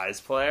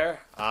 Surprise player?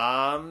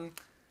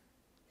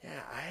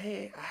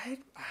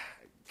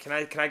 Can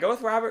I go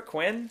with Robert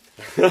Quinn?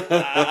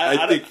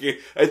 I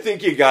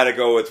think you got to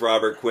go with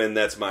Robert Quinn.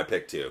 That's my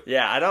pick too.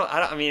 Yeah,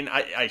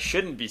 I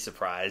shouldn't be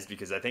surprised,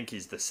 because I think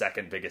he's the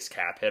second biggest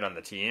cap hit on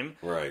the team.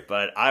 Right.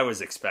 But I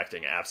was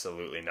expecting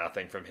absolutely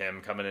nothing from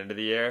him coming into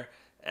the year,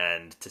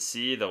 and to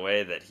see the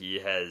way that he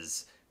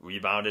has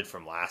rebounded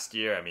from last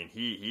year, I mean,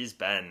 he's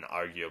been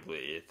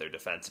arguably their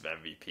defensive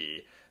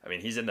MVP. I mean,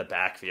 he's in the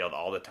backfield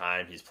all the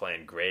time. He's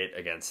playing great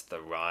against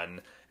the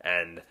run,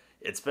 and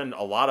it's been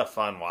a lot of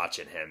fun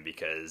watching him,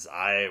 because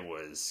I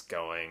was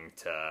going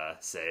to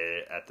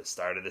say at the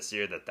start of this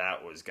year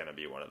that was going to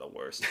be one of the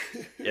worst,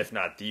 if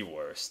not the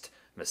worst,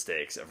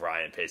 mistakes of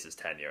Ryan Pace's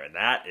tenure. And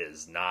that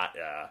is not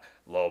a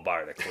low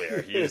bar to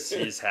clear.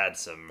 He's had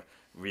some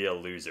real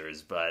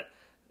losers, but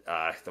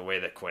the way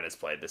that Quinn has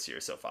played this year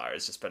so far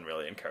has just been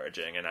really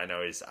encouraging. And I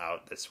know he's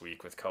out this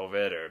week with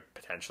COVID, or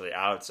potentially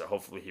out, so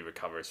hopefully he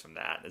recovers from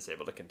that and is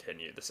able to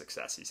continue the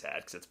success he's had,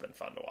 because it's been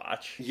fun to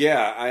watch.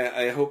 Yeah,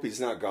 I hope he's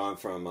not gone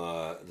from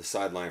the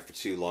sideline for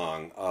too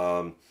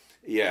long.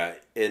 Yeah,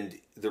 and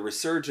the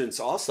resurgence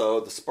also,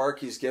 the spark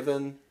he's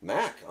given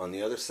Mac on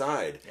the other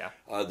side.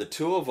 Yeah. The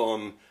two of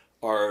them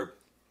are.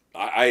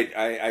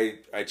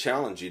 I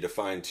challenge you to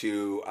find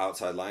two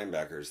outside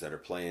linebackers that are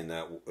playing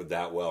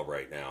that well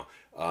right now.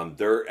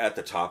 They're at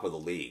the top of the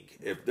league.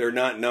 If they're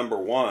not number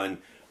one,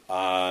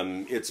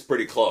 it's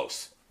pretty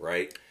close,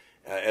 right?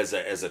 As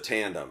a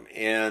tandem,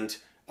 and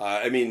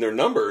I mean their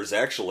numbers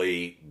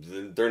actually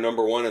they're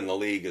number one in the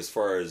league as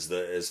far as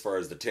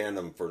the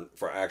tandem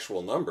for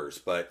actual numbers,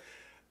 but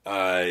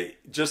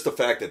just the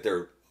fact that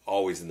they're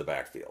always in the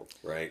backfield,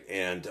 right?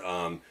 And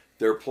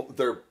they're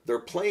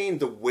playing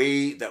the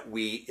way that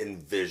we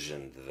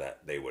envisioned that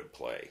they would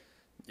play.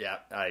 Yeah,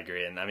 I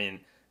agree. And I mean,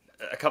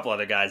 a couple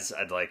other guys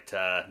I'd like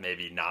to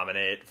maybe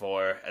nominate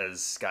for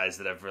as guys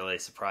that have really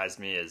surprised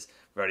me is,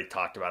 we've already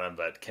talked about him,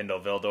 but Kindle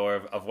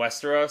Vildor of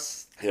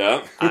Westeros.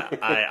 Yeah.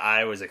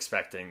 I was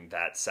expecting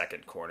that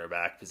second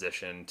cornerback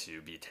position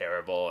to be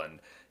terrible, and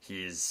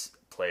he's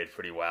played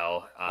pretty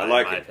well, in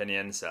my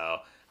opinion. So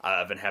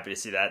I've been happy to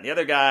see that. And the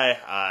other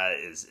guy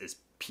is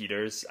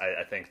Peters.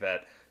 I think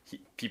that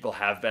people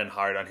have been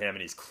hard on him,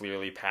 and he's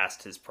clearly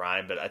past his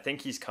prime, but I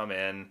think he's come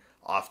in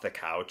off the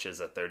couch as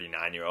a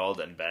 39-year-old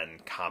and been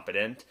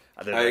competent.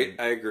 I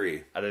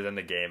agree. Other than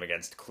the game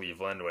against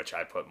Cleveland, which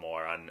I put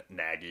more on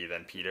Nagy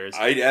than Peters.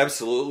 I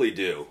absolutely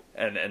do.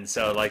 And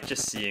so, like,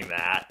 just seeing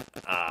that,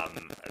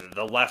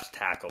 the left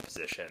tackle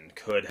position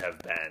could have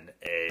been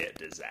a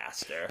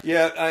disaster.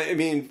 Yeah, I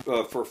mean,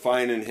 for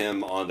finding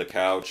him on the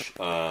couch,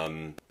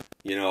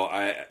 you know,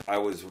 I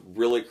was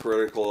really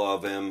critical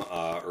of him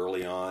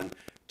early on,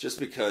 just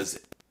because.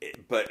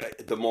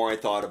 But the more I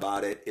thought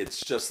about it,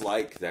 it's just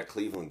like that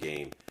Cleveland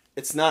game.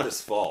 It's not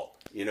his fault.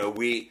 You know,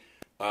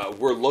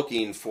 we're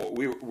looking for,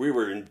 we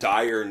were in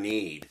dire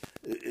need,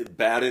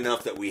 bad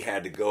enough that we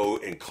had to go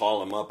and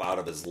call him up out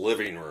of his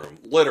living room,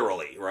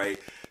 literally, right?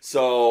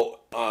 So,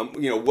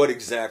 you know, what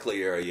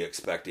exactly are you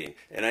expecting?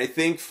 And I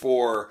think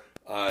for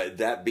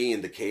that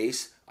being the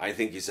case, I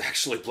think he's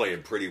actually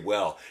playing pretty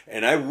well.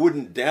 And I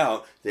wouldn't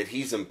doubt that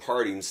he's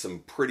imparting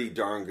some pretty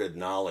darn good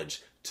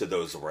knowledge to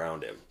those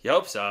around him. You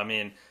hope so. I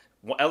mean,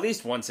 at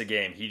least once a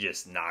game, he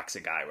just knocks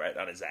a guy right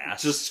on his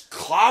ass. Just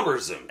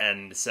clobbers him.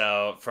 And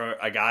so for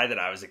a guy that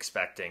I was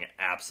expecting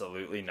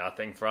absolutely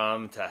nothing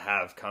from to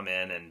have come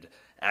in and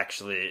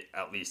actually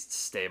at least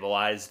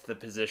stabilize the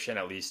position,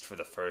 at least for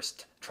the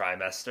first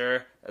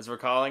trimester, as we're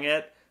calling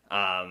it,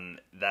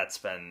 that's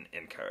been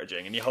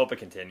encouraging, and you hope it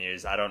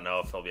continues. I don't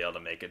know if he'll be able to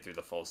make it through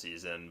the full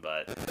season,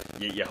 but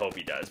you hope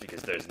he does,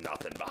 because there's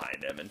nothing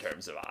behind him in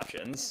terms of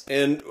options.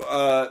 And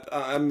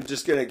I'm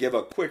just going to give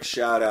a quick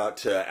shout out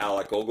to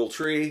Alec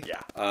Ogletree. Yeah.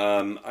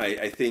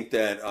 I think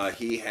that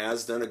he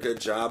has done a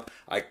good job.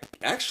 I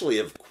actually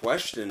have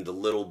questioned a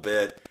little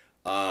bit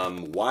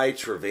why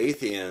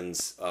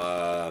Trevathan's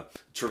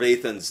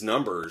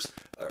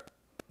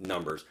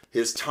numbers,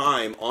 his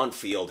time on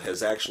field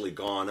has actually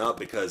gone up,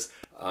 because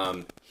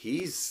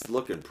he's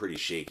looking pretty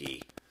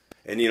shaky.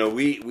 And, you know,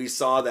 we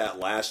saw that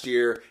last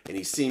year, and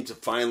he seemed to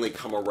finally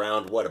come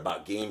around,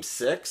 about game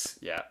 6?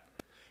 Yeah.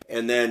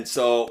 And then,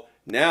 so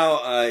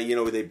now, you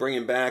know, they bring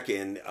him back,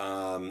 and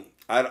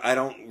I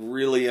don't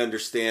really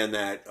understand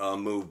that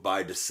move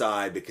by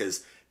Desai,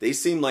 because they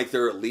seem like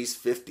they're at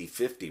least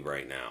 50-50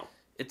 right now.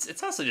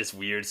 It's also just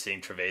weird seeing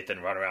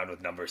Trevathan run around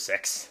with number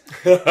 6.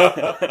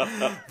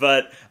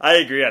 But I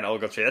agree on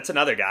Ogletree. That's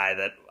another guy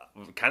that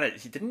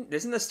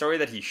isn't the story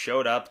that he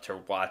showed up to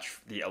watch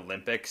the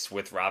Olympics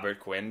with Robert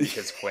Quinn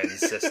because Quinn's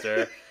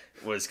sister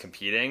was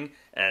competing,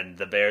 and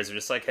the Bears are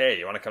just like, hey,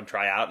 you want to come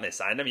try out? And they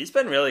signed him. He's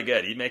been really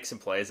good. He makes some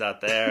plays out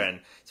there,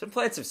 and he's been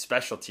playing some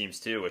special teams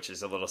too, which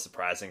is a little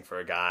surprising for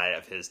a guy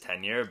of his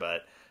tenure,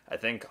 but I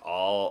think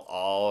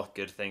all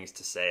good things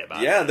to say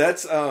about him.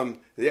 That's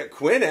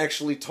Quinn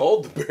actually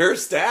told the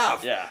Bears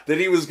staff that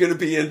he was going to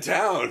be in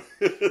town.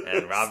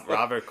 And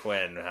Robert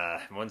Quinn,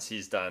 once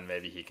he's done,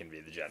 maybe he can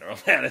be the general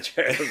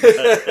manager.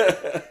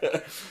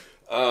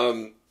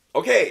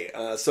 Okay,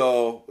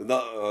 so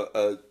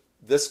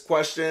this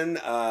question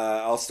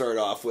I'll start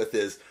off with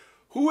is,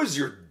 who is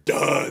your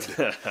dud?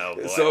 Oh,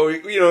 boy. So,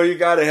 you know, you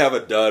got to have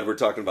a dud. We're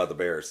talking about the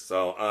Bears.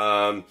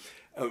 So,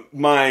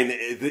 mine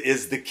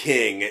is the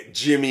king,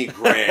 Jimmy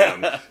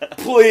Graham.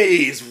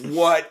 Please,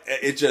 what?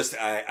 It just,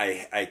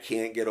 I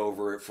can't get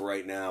over it for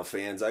right now,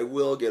 fans. I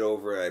will get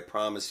over it, I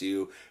promise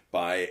you,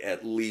 by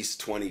at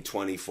least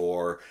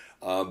 2024.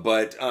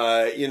 But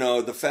you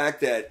know, the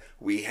fact that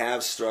we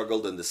have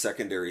struggled in the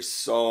secondary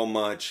so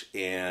much,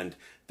 and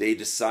they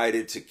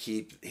decided to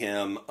keep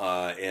him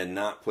and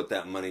not put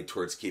that money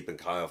towards keeping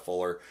Kyle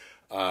Fuller.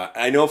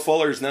 I know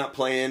Fuller's not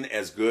playing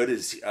as good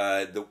as,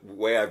 the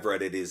way I've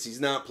read it is,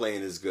 he's not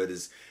playing as good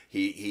as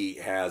he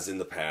has in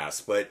the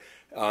past, but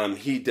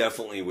he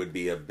definitely would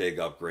be a big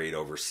upgrade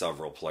over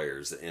several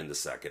players in the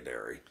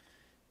secondary.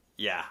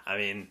 Yeah, I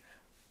mean,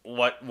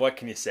 what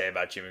can you say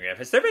about Jimmy Graham?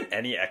 Has there been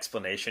any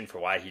explanation for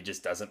why he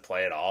just doesn't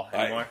play at all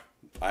anymore?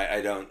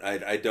 I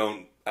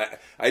don't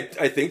I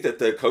think that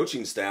the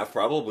coaching staff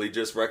probably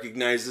just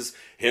recognizes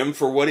him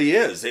for what he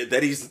is.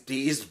 That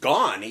he's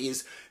gone.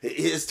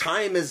 His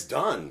time is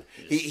done.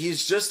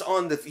 He's just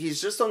on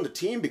the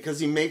team because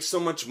he makes so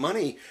much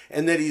money,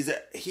 and that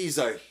he's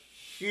a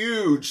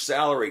huge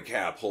salary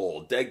cap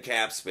hole, dead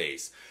cap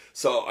space.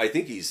 So I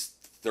think he's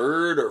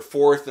third or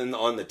fourth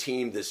on the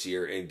team this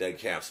year in dead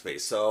cap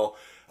space. So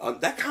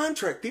that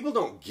contract, people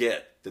don't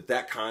get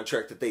that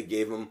contract that they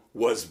gave him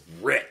was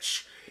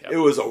rich. Yep. It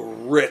was a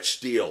rich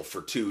deal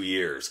for 2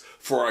 years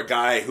for a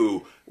guy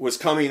who was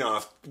coming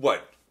off,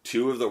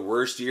 two of the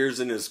worst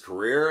years in his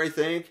career, I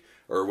think?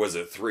 Or was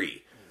it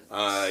 3?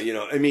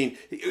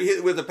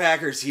 With the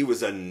Packers, he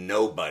was a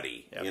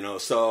nobody, yep.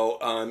 So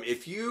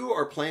if you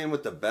are playing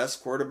with the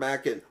best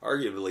quarterback, and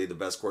arguably the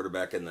best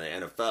quarterback in the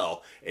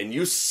NFL, and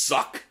you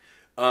suck,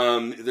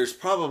 there's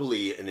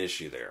probably an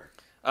issue there.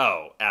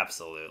 Oh,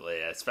 absolutely.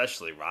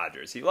 Especially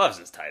Rodgers. He loves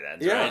his tight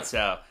ends, right?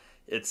 So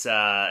it's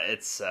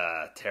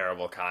a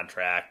terrible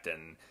contract,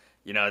 and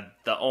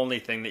the only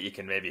thing that you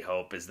can maybe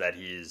hope is that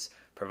he's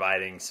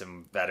providing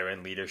some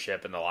veteran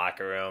leadership in the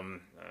locker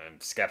room. I'm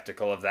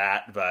skeptical of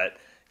that, but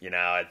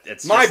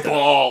it's my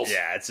balls.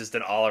 It's just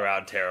an all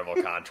around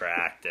terrible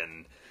contract,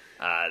 and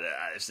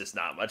there's just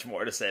not much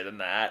more to say than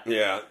that.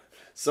 Yeah.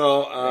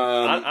 So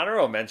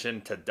honorable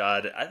mention to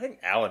Dud. I think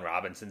Allen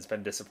Robinson's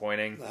been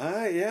disappointing.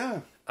 Yeah.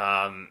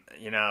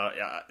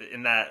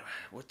 In that,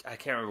 I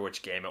can't remember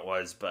which game it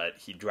was, but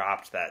he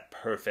dropped that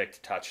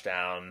perfect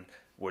touchdown,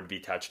 would-be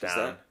touchdown. Is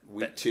that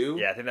week 2?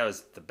 Yeah, I think that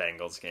was the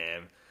Bengals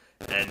game.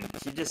 And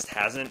he just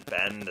hasn't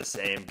been the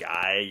same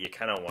guy. You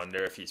kind of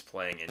wonder if he's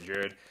playing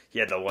injured. He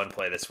had the one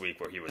play this week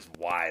where he was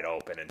wide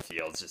open and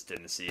Fields just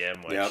didn't see him,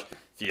 which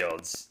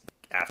Fields,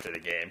 after the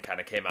game, kind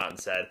of came out and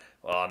said,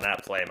 well, on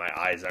that play, my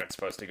eyes aren't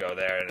supposed to go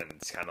there. And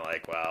it's kind of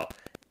like, well,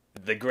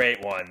 the great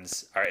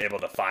ones are able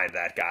to find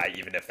that guy,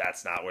 even if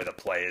that's not where the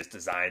play is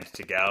designed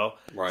to go.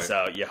 Right.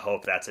 So you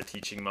hope that's a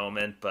teaching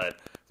moment. But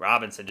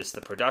Robinson, just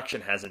the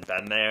production hasn't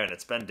been there, and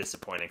it's been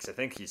disappointing. Because I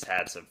think he's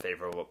had some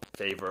favorable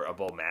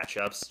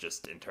matchups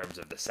just in terms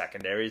of the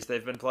secondaries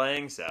they've been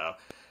playing. So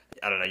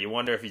I don't know. You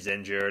wonder if he's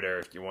injured,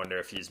 or you wonder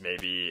if he's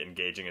maybe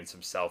engaging in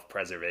some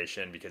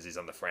self-preservation because he's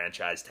on the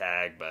franchise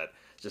tag. But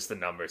just the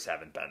numbers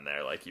haven't been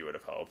there like you would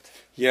have hoped.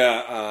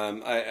 Yeah,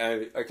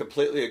 I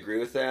completely agree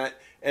with that.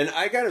 And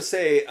I got to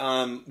say,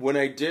 when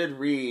I did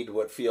read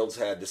what Fields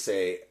had to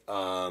say,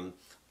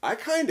 I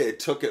kind of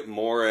took it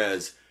more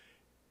as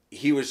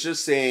he was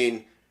just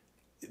saying,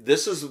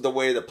 this is the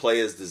way the play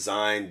is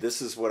designed.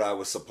 This is what I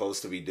was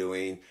supposed to be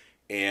doing.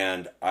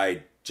 And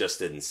I just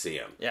didn't see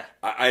him. Yeah.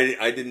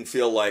 I didn't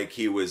feel like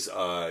he was,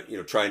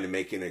 trying to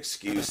make an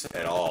excuse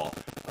at all.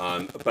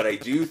 But I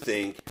do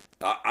think,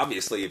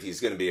 obviously, if he's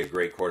going to be a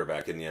great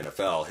quarterback in the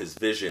NFL, his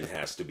vision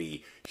has to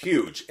be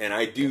huge. And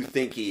I do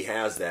think he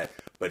has that,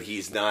 but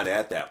he's not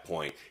at that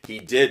point. He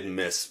did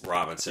miss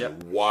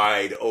Robinson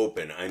wide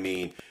open. I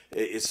mean,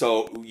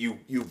 so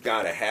you've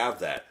got to have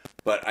that.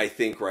 But I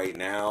think right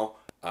now,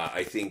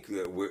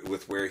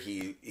 with where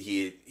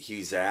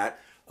he's at,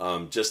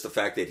 just the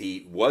fact that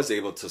he was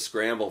able to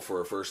scramble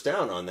for a first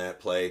down on that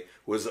play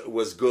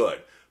was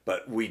good.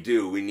 But we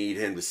need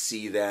him to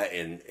see that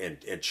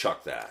and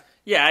chuck that.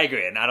 Yeah, I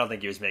agree. And I don't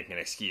think he was making an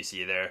excuse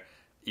either.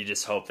 You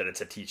just hope that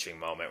it's a teaching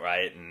moment,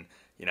 right? And,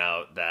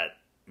 that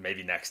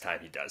maybe next time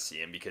he does see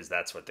him, because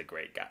that's what the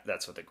great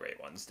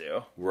ones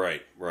do.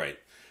 Right.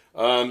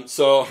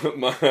 So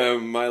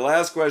my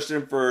last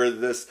question for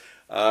this,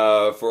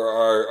 for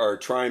our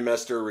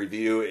trimester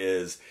review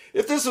is,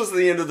 if this was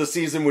the end of the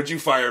season, would you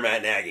fire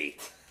Matt Nagy?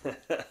 Am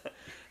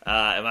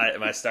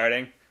I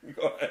starting?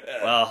 Go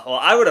ahead. Well,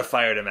 I would have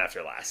fired him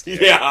after last year.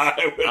 Yeah,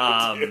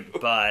 I would too.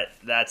 But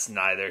that's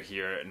neither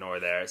here nor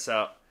there.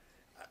 So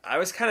I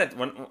was kind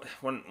of,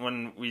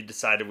 when we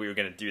decided we were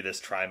going to do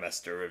this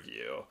trimester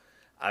review,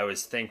 I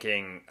was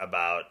thinking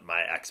about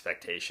my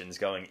expectations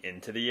going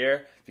into the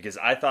year, because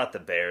I thought the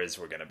Bears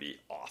were going to be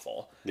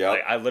awful. Yeah.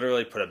 I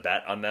literally put a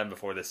bet on them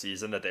before the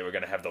season that they were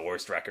going to have the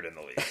worst record in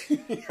the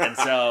league. And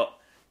so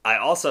I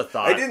also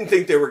thought, I didn't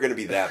think they were going to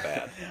be that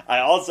bad. I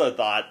also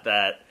thought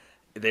that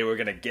they were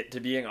going to get to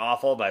being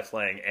awful by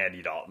playing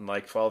Andy Dalton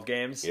like 12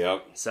 games.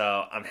 Yep.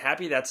 So I'm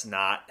happy that's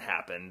not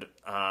happened.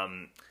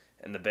 And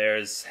the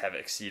Bears have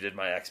exceeded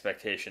my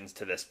expectations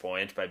to this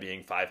point by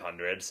being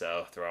 500.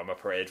 So throw them a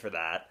parade for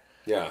that.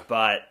 Yeah.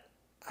 But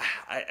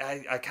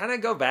I kind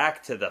of go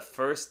back to the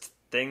first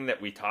thing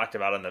that we talked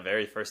about on the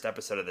very first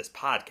episode of this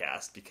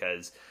podcast,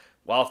 because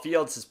while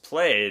Fields has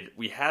played,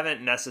 we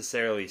haven't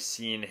necessarily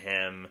seen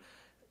him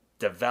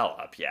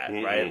develop yet,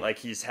 right? Like,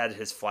 he's had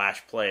his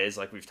flash plays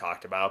like we've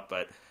talked about,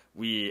 but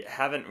we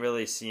haven't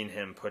really seen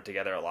him put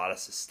together a lot of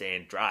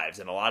sustained drives,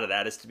 and a lot of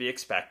that is to be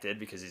expected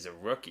because he's a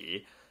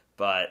rookie.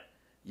 But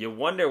you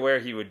wonder where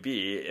he would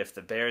be if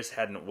the Bears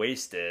hadn't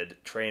wasted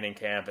training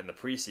camp and the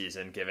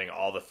preseason giving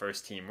all the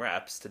first team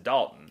reps to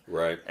Dalton.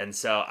 Right. And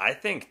so I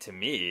think, to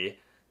me,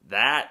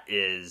 that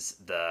is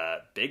the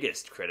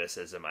biggest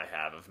criticism I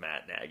have of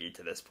Matt Nagy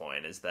to this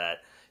point, is that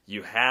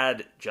you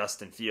had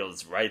Justin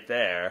Fields right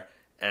there,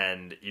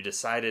 and you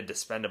decided to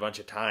spend a bunch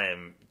of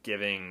time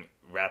giving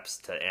reps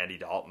to Andy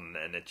Dalton,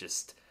 and it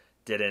just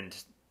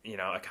didn't,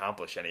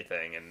 accomplish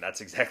anything. And that's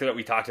exactly what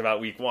we talked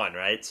about week 1,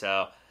 right?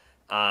 So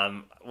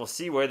we'll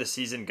see where the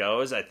season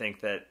goes. I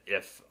think that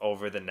if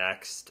over the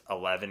next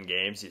 11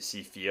 games you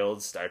see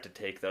Fields start to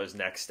take those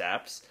next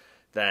steps,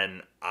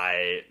 then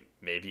I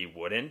maybe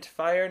wouldn't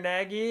fire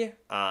Nagy.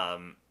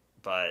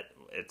 But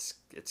it's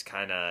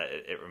kind of,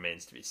 it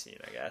remains to be seen,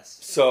 I guess.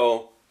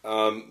 So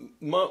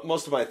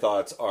most of my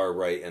thoughts are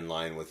right in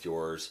line with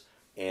yours.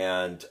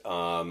 And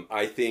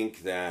I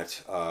think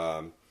that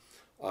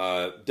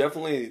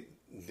definitely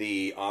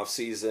the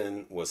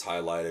offseason was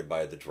highlighted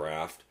by the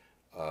draft.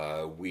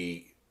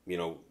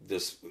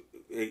 This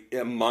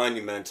a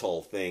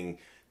monumental thing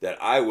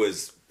that I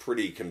was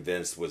pretty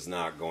convinced was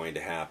not going to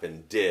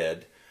happen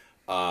did.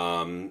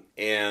 And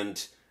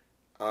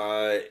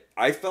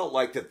I felt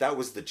like that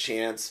was the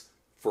chance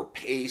for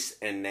Pace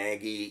and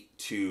Nagy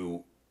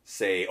to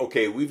say,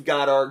 okay, we've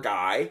got our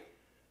guy.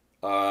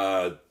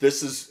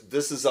 This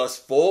is us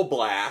full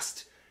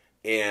blast,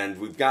 and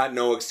we've got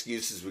no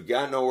excuses. We've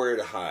got nowhere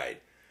to hide.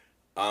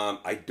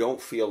 I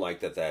don't feel like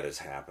that has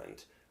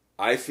happened.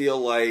 I feel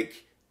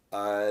like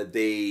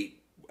they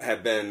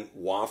have been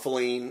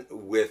waffling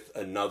with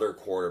another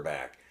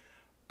quarterback.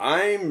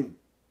 I'm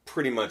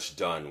pretty much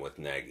done with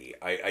Nagy.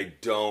 I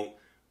don't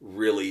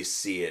really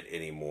see it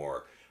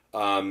anymore.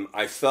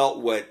 I felt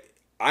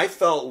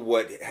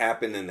what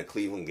happened in the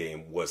Cleveland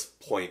game was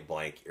point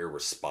blank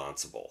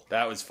irresponsible.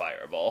 That was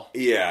fireable.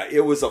 Yeah,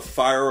 it was a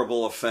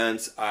fireable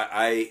offense.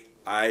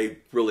 I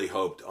really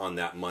hoped on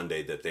that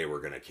Monday that they were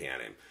going to can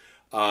him.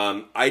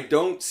 I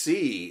don't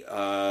see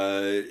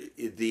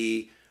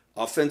the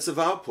offensive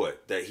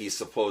output that he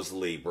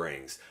supposedly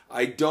brings.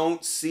 I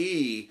don't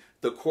see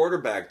the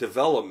quarterback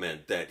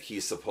development that he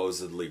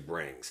supposedly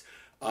brings.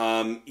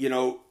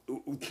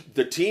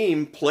 The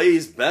team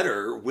plays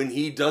better when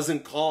he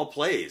doesn't call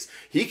plays.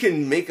 He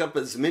can make up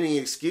as many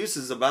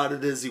excuses about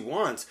it as he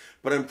wants,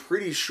 but I'm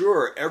pretty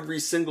sure every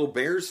single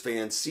Bears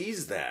fan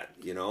sees that,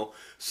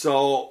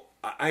 So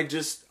I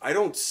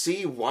don't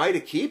see why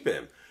to keep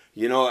him.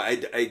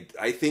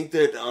 I think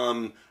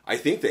that I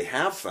think they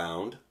have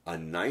found a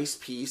nice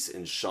piece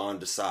in Sean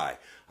Desai.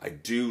 I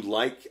do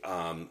like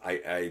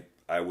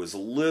I was a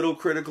little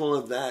critical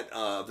of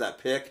that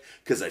pick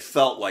because I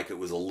felt like it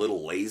was a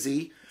little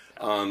lazy.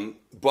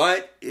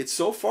 But it's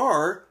so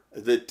far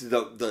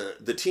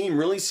the team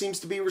really seems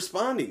to be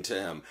responding to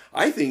him.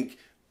 I think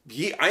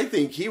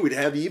he would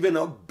have even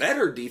a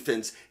better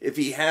defense if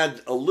he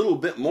had a little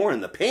bit more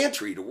in the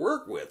pantry to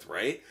work with,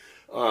 right?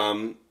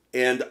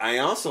 And I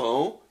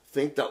also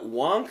think that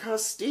Juan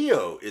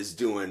Castillo is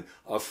doing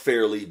a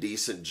fairly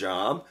decent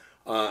job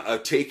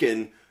of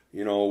taking,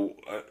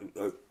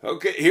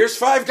 okay, here's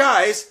 5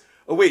 guys.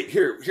 Oh, wait,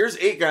 here's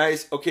 8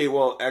 guys. Okay,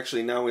 well,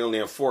 actually, now we only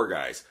have 4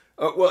 guys.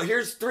 Well,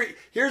 here's 3.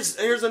 Here's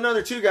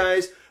another 2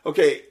 guys.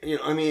 Okay,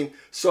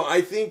 so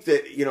I think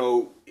that,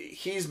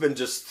 he's been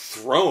just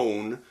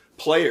thrown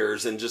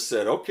players and just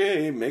said,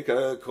 okay, make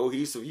a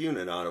cohesive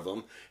unit out of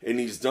them.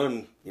 And he's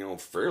done,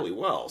 fairly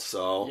well.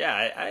 So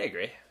yeah, I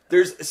agree.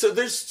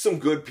 There's some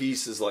good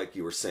pieces like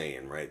you were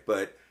saying, right?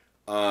 But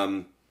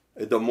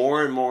the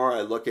more and more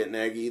I look at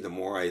Nagy, the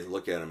more I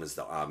look at him as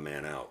the odd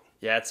man out.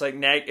 Yeah, it's like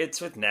it's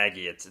with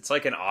Nagy. It's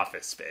like an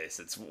office space.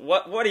 It's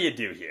what do you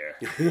do here,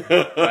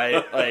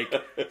 right? Like,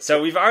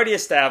 so we've already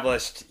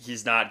established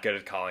he's not good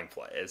at calling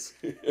plays,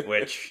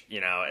 which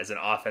as an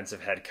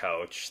offensive head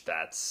coach,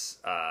 that's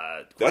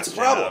a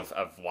problem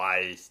of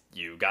why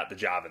you got the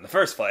job in the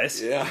first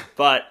place. Yeah,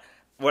 but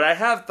what I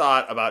have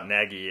thought about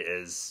Nagy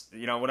is,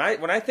 when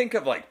I think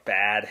of like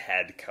bad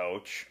head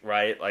coach,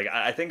 right? Like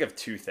I think of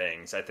 2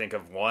 things. I think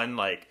of one,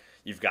 like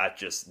you've got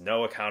just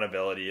no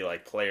accountability,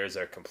 like players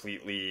are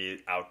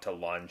completely out to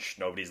lunch,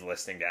 nobody's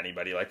listening to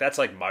anybody. Like that's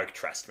like Mark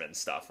Trestman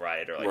stuff,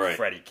 right? Or like right.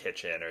 Freddie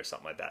Kitchen or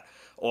something like that.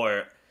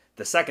 Or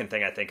the second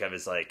thing I think of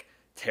is like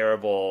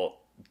terrible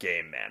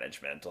game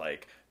management,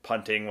 like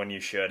punting when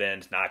you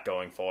shouldn't, not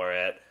going for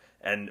it.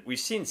 And we've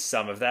seen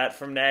some of that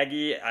from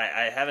Nagy.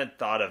 I haven't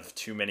thought of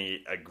too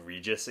many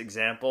egregious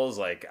examples.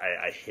 Like,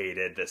 I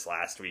hated this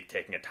last week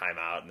taking a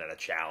timeout and then a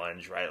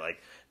challenge, right?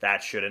 Like,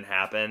 that shouldn't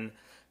happen.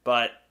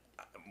 But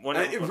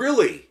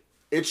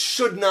it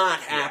should not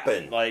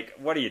happen. Yeah, like,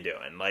 what are you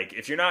doing? Like,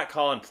 if you're not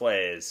calling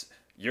plays,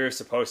 you're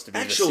supposed to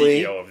be the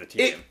CEO of the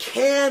team. It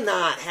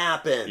cannot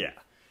happen. Yeah.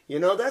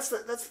 That's the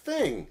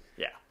thing.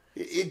 Yeah.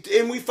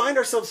 And we find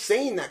ourselves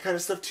saying that kind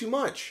of stuff too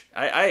much.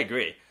 I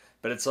agree.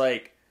 But it's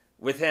like,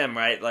 with him,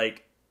 right,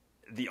 like,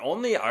 the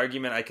only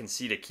argument I can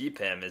see to keep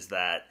him is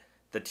that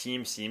the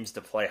team seems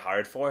to play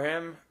hard for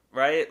him,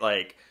 right?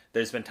 Like,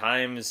 there's been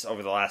times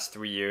over the last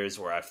 3 years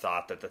where I've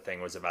thought that the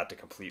thing was about to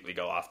completely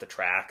go off the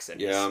tracks and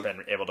he's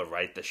been able to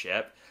right the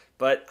ship.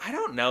 But I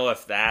don't know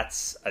if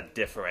that's a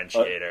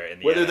differentiator in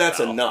the whether NFL. That's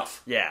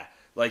enough. Yeah.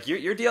 Like,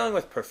 you're dealing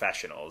with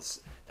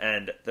professionals,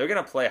 and they're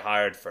going to play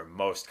hard for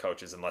most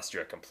coaches unless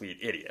you're a complete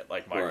idiot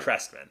like Mark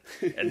Trestman.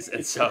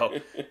 And so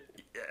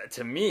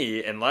to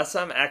me, unless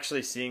I'm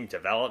actually seeing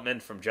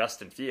development from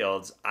Justin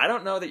Fields, I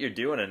don't know that you're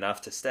doing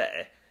enough to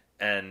stay.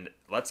 And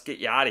let's get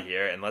you out of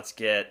here, and let's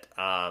get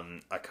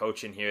a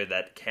coach in here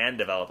that can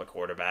develop a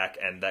quarterback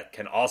and that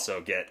can also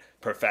get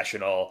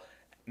professional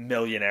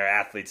millionaire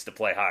athletes to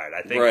play hard.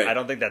 I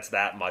don't think that's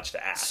that much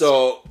to ask.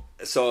 So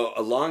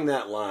along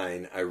that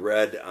line, I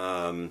read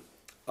on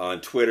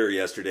Twitter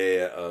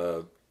yesterday.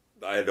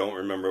 I don't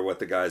remember what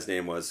the guy's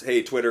name was.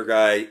 Hey, Twitter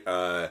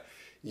guy,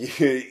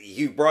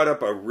 you brought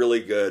up a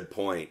really good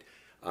point.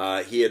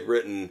 He had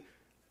written,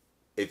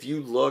 if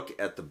you look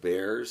at the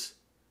Bears,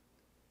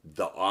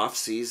 the off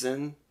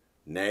season,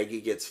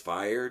 Nagy gets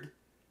fired,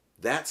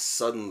 that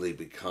suddenly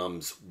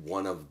becomes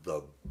one of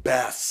the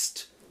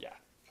best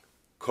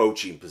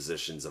coaching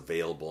positions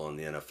available in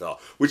the NFL.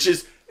 Which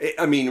is,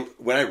 I mean,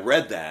 when I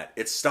read that,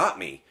 it stopped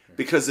me.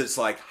 Because it's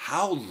like,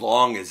 how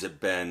long has it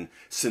been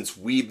since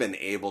we've been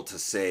able to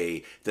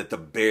say that the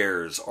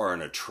Bears are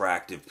an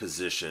attractive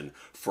position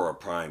for a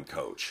prime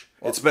coach?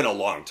 Well, it's been a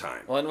long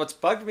time. Well, and what's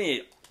bugged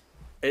me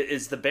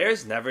is the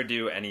Bears never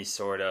do any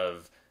sort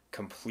of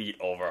complete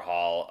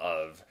overhaul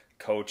of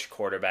coach,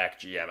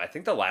 quarterback, GM. I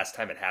think the last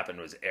time it happened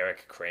was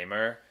Eric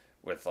Kramer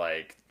with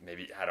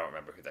maybe, I don't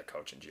remember who that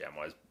coach and GM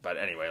was. But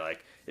anyway,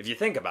 if you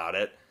think about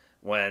it,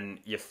 when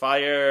you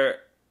fire...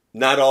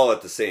 Not all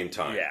at the same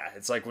time. Yeah,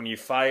 it's like when you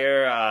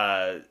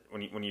fire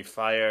when you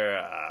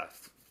fire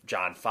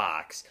John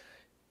Fox,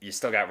 you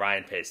still got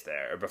Ryan Pace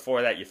there. Or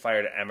before that, you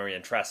fired Emery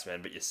and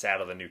Trestman, but you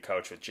saddled a new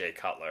coach with Jay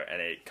Cutler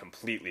and a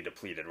completely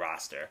depleted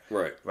roster.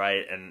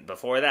 Right. And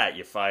before that,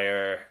 you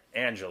fire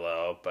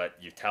Angelo, but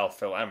you tell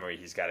Phil Emery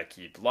he's got to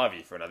keep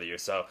Lovey for another year.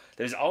 So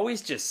there's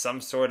always just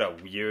some sort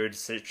of weird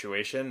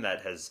situation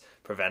that has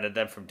prevented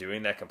them from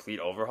doing that complete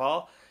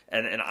overhaul.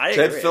 And I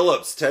Ted agree.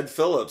 Phillips.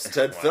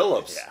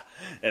 Yeah.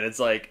 And it's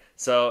like,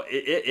 so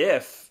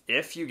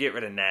if you get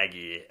rid of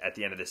Nagy at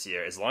the end of this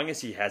year, as long as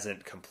he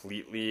hasn't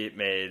completely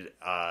made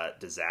a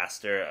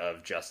disaster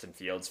of Justin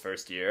Fields'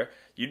 first year,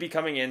 you'd be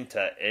coming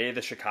into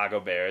the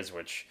Chicago Bears,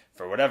 which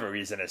for whatever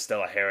reason is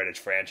still a heritage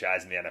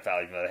franchise in the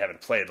NFL, even though they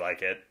haven't played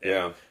like it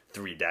in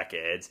 3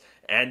 decades.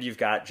 And you've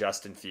got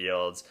Justin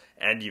Fields,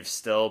 and you've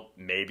still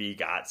maybe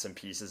got some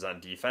pieces on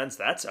defense.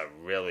 That's a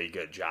really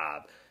good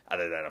job.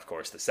 Other than, of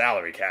course, the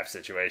salary cap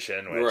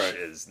situation, which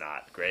is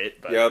not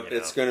great. But,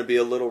 it's going to be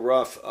a little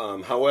rough.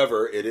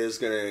 However, it is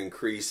going to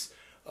increase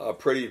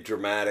pretty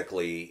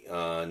dramatically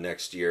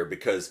next year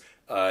because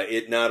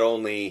it not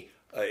only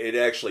it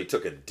actually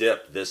took a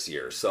dip this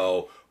year.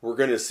 So we're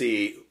going to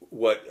see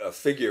what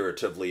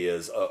figuratively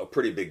is a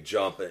pretty big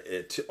jump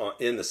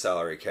in the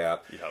salary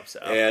cap. You hope so.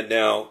 And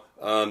now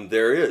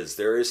there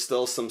is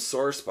still some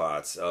sore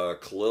spots.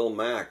 Khalil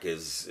Mack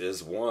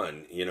is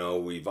one.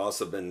 We've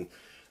also been.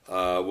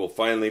 We'll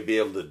finally be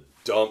able to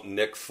dump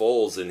Nick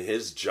Foles in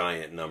his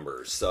giant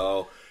numbers.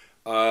 So,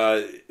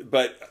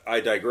 but I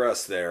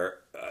digress there.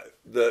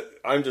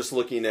 I'm just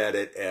looking at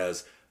it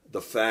as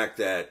the fact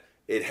that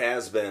it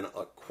has been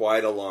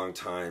quite a long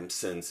time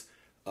since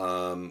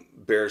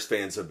Bears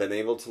fans have been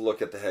able to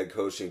look at the head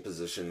coaching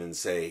position and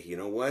say, you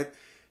know what?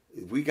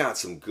 We got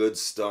some good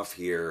stuff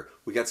here.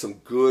 We got some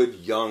good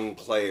young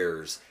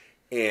players,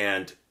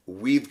 and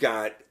we've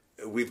got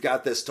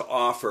this to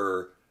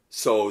offer.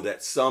 So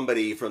that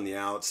somebody from the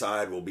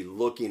outside will be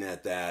looking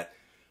at that,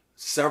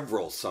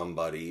 several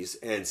somebodies,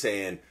 and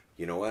saying,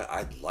 you know what,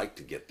 I'd like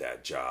to get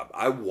that job.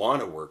 I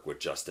want to work with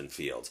Justin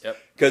Fields.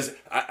 Because,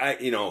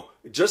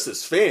 just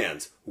as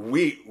fans,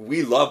 we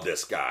love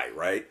this guy,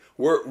 right?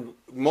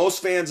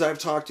 Most fans I've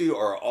talked to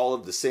are all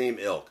of the same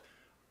ilk.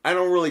 I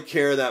don't really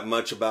care that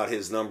much about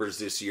his numbers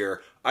this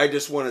year. I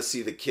just want to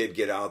see the kid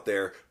get out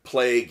there,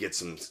 play, get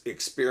some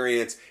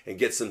experience, and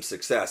get some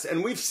success.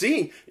 And we've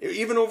seen,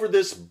 even over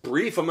this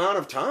brief amount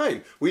of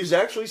time, we've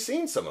actually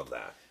seen some of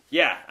that.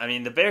 Yeah, I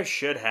mean, the Bears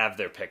should have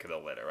their pick of the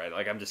litter, right?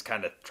 I'm just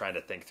kind of trying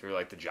to think through,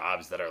 the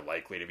jobs that are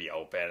likely to be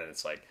open, and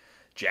it's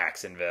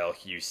Jacksonville,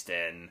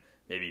 Houston,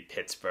 maybe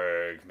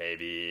Pittsburgh,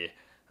 maybe...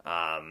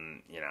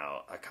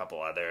 a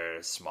couple other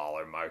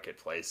smaller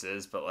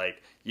marketplaces, but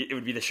it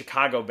would be the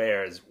Chicago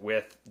Bears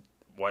with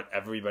what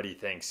everybody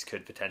thinks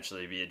could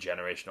potentially be a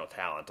generational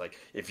talent.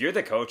 If you're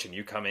the coach and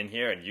you come in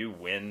here and you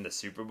win the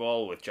Super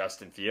Bowl with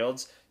Justin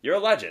Fields, you're a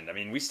legend. I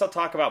mean, we still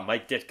talk about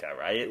Mike Ditka,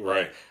 right?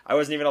 Right. I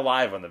wasn't even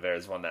alive when the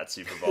Bears won that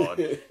Super Bowl,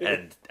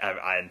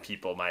 and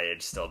people my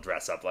age still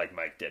dress up like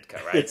Mike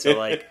Ditka, right? So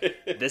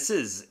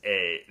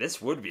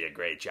this would be a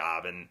great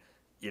job, and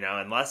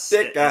unless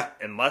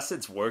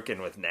it's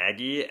working with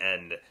Nagy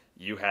and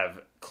you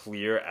have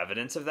clear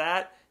evidence of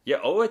that, you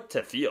owe it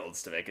to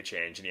Fields to make a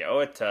change, and you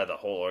owe it to the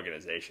whole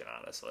organization,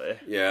 honestly.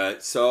 Yeah,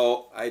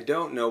 so I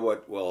don't know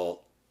what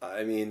will...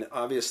 I mean,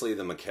 obviously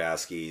the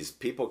McCaskies,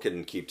 people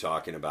can keep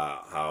talking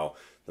about how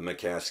the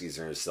McCaskies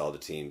are going to sell the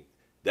team.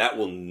 That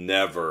will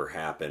never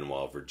happen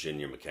while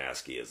Virginia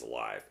McCaskey is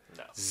alive.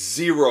 No.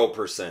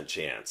 0%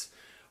 chance.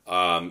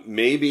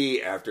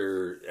 Maybe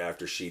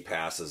after she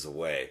passes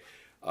away.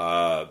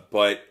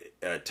 But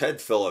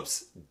Ted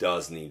Phillips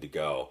does need to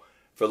go.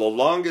 For the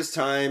longest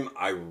time,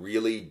 I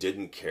really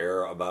didn't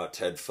care about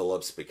Ted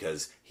Phillips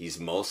because he's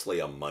mostly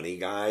a money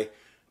guy.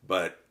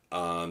 But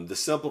the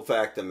simple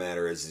fact of the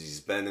matter is he's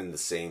been in the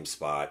same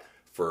spot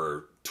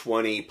for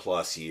 20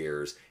 plus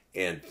years,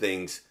 and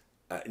things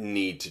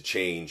need to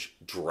change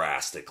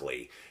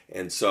drastically.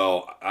 And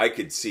so I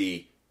could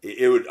see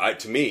it would.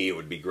 To me, it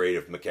would be great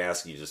if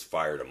McCaskey just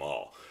fired them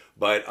all.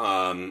 But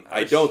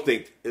I don't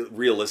think,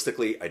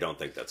 realistically, I don't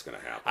think that's going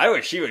to happen. I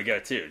wish he would go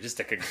too, just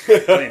to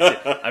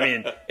I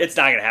mean, it's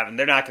not going to happen.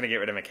 They're not going to get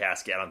rid of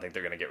McCaskey. I don't think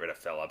they're going to get rid of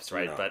Phillips,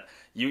 right? No. But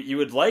you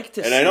would like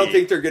to see... And I don't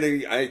think they're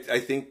going to... I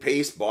think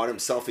Pace bought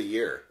himself a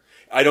year.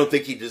 I don't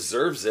think he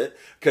deserves it,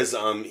 because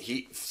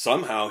he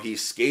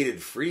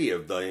skated free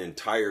of the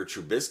entire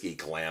Trubisky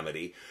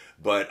calamity.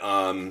 But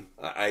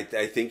I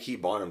think he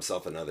bought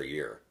himself another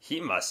year.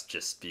 He must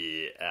just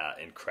be an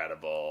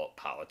incredible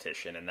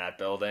politician in that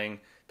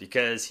building,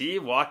 because he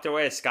walked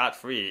away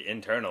scot-free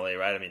internally,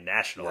 right? I mean,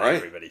 nationally, right.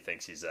 Everybody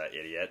thinks he's an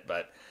idiot,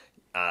 but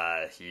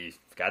he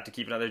got to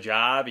keep another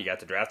job. He got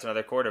to draft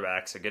another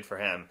quarterback, so good for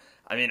him.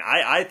 I mean,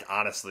 I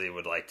honestly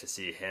would like to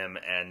see him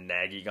and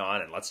Nagy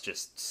gone, and let's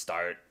just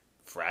start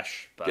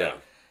fresh. But yeah.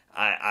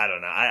 I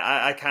don't know.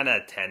 I kind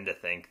of tend to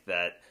think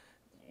that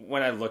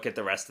when I look at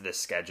the rest of this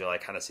schedule, I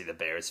kind of see the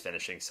Bears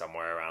finishing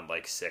somewhere around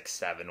like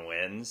 6-7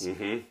 wins.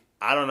 Mm-hmm.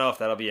 I don't know if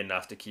that'll be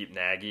enough to keep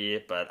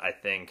Nagy, but I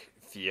think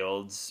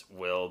Fields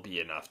will be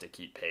enough to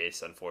keep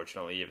Pace,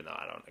 unfortunately, even though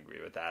I don't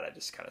agree with that. I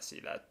just kind of see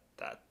that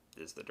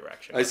is the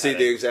direction. I see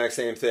the exact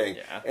same thing.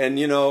 Yeah. And,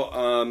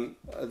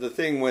 the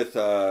thing with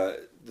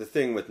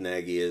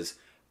Nagy is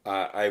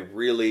I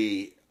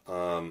really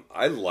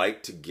I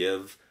like to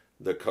give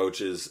the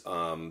coaches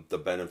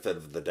the benefit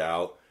of the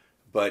doubt,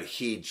 but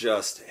he's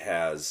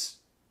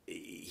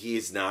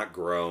not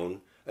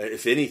grown.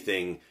 If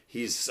anything,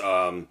 he's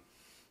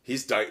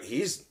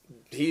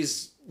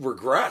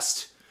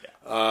regressed.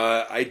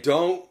 Yeah.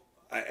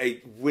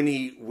 When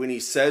he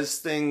says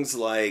things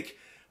like,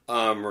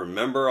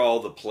 remember all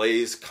the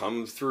plays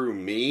come through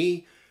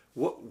me.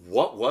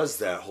 What was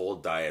that whole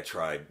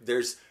diatribe?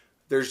 There's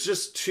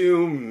just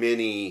too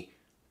many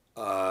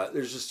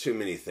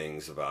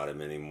things about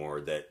him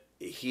anymore that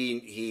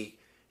he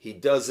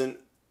doesn't.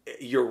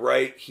 You're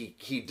right.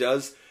 He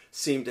does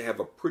seem to have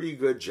a pretty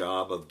good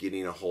job of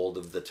getting a hold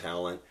of the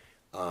talent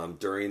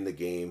during the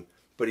game,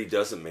 but he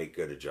doesn't make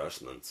good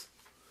adjustments.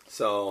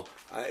 So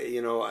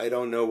I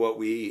don't know what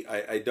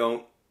I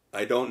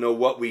don't know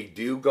what we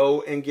do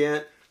go and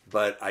get,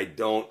 but I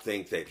don't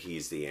think that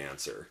he's the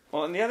answer.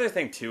 Well, and the other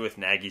thing too with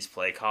Nagy's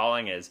play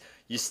calling is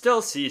you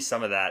still see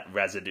some of that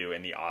residue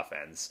in the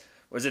offense.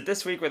 Was it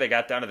this week where they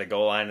got down to the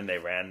goal line and they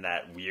ran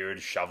that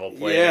weird shovel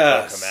play?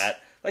 Yes. To Komet?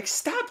 Like,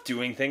 stop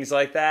doing things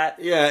like that.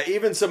 Yeah,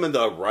 even some of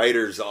the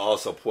writers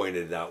also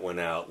pointed that one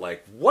out.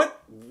 Like, what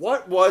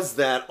was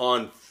that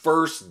on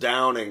first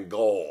down and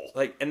goal?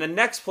 Like, in the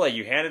next play,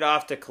 you hand it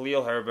off to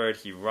Khalil Herbert.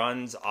 He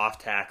runs off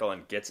tackle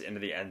and gets into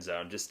the end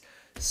zone. Just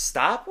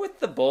stop with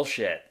the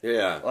bullshit.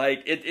 Yeah.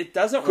 Like, it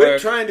doesn't Quit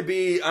work. trying to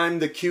be, I'm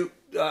the cute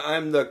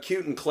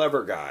and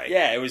clever guy.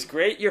 Yeah, it was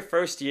great your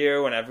first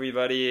year when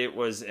everybody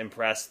was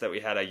impressed that we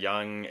had a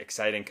young,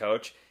 exciting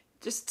coach.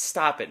 Just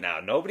stop it now.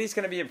 Nobody's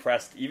going to be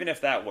impressed, even if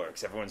that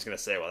works. Everyone's going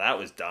to say, well, that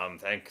was dumb.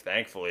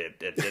 Thankfully, it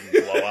didn't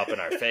blow up in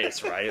our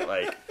face, right?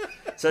 Like,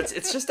 so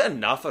it's just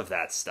enough of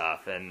that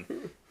stuff.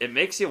 And it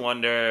makes you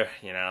wonder,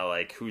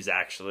 like, who's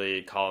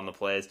actually calling the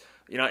plays.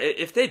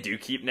 If they do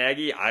keep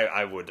Nagy,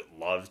 I would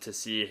love to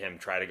see him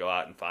try to go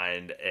out and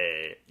find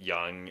a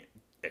young,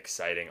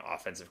 exciting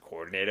offensive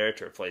coordinator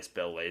to replace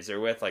Bill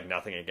Lazor with. Like,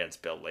 nothing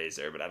against Bill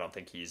Lazor, but I don't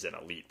think he's an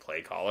elite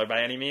play caller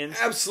by any means.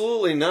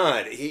 Absolutely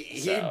not.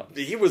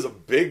 He was a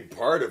big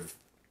part of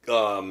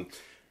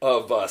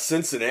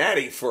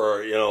Cincinnati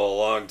for a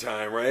long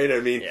time, right? I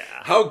mean, yeah.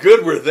 How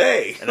good were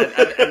they?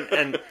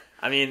 and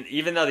I mean,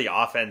 even though the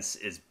offense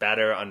is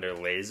better under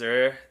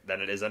Lazor than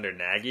it is under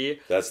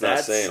Nagy, that's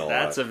saying a lot.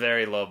 That's a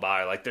very low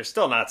bar. Like, they're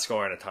still not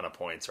scoring a ton of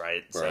points,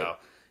 right? So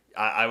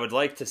I would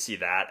like to see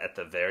that at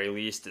the very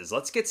least. Is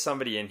let's get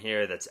somebody in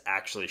here that's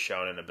actually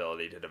shown an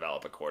ability to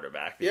develop a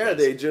quarterback. Yeah,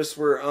 they just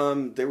were.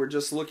 They were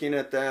just looking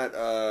at that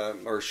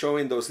or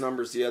showing those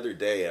numbers the other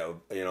day.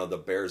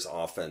 The Bears'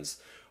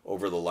 offense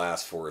over the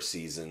last 4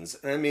 seasons.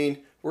 I mean,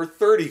 we're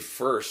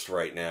 31st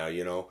right now.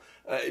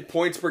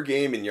 Points per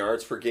game and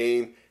yards per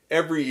game.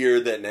 Every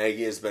year that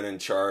Nagy has been in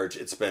charge,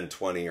 it's been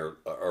 20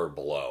 or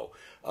below.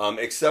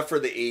 Except for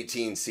the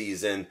 18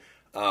 season.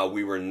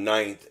 We were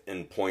 9th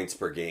in points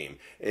per game.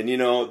 And,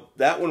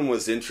 that one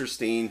was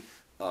interesting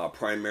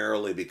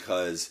primarily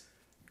because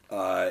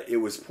it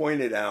was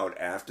pointed out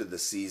after the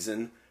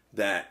season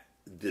that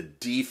the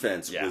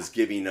defense was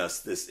giving us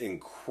this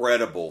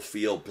incredible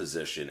field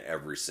position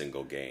every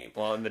single game.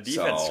 Well, and the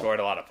defense scored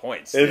a lot of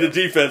points. And the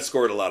defense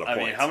scored a lot of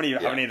points. I mean,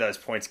 how many of those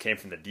points came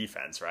from the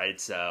defense, right?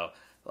 So...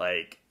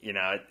 Like,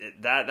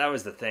 that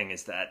was the thing,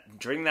 is that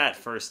during that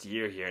first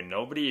year here,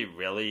 nobody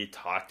really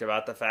talked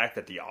about the fact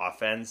that the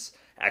offense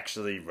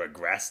actually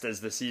regressed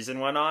as the season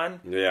went on.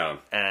 Yeah.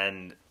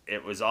 And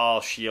it was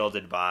all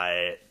shielded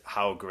by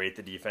how great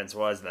the defense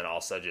was, and then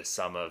also just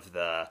some of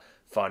the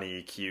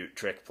funny, cute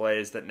trick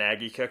plays that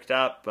Nagy cooked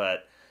up,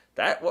 but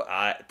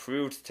that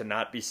proved to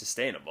not be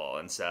sustainable.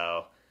 And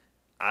so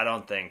I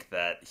don't think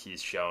that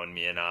he's shown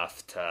me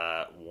enough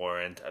to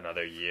warrant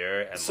another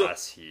year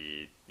unless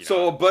he.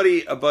 So a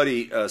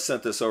buddy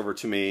sent this over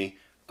to me.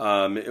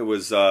 It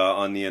was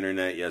on the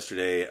internet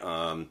yesterday,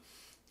 pardon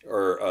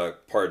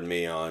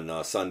me,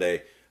 on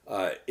Sunday.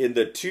 In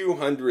the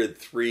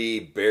 203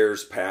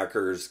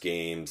 Bears-Packers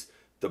games,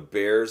 the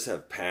Bears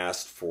have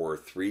passed for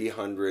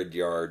 300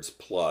 yards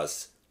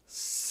plus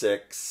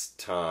 6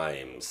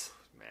 times.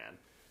 Man,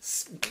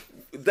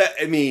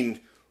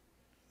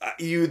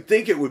 you'd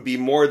think it would be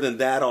more than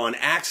that on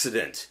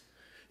accident.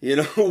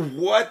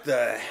 What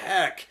the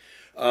heck?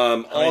 How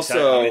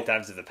many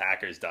times have the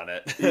Packers done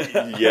it?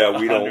 Yeah,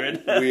 we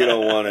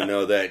don't want to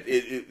know that.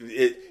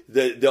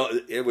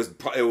 It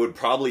would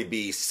probably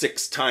be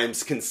 6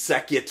 times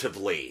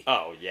consecutively.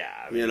 Oh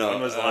yeah, when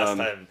was the last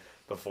time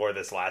before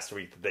this last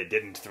week that they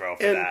didn't throw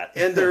for that?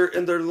 and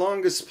their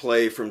longest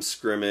play from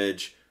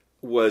scrimmage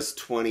was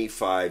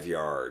 25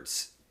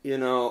 yards.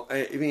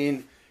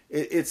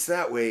 It's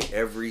that way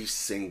every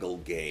single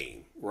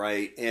game,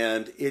 right?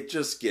 And it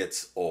just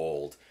gets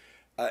old.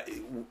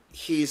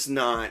 He's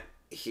not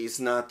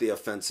the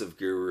offensive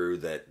guru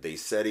that they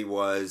said he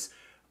was.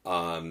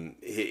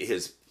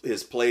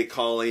 His play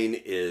calling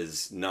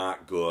is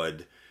not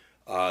good.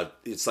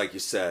 It's like you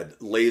said,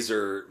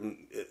 Laser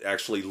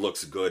actually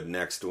looks good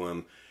next to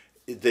him.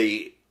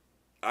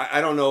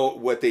 I don't know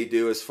what they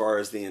do as far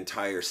as the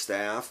entire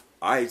staff.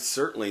 I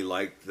certainly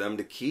like them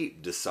to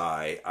keep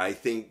Desai. I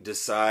think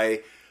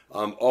Desai,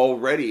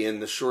 already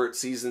in the short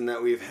season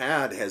that we've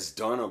had, has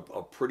done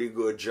a pretty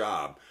good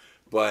job.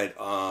 But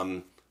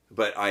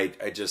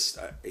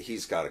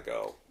he's got to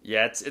go.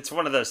 Yeah, it's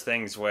one of those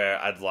things where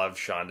I'd love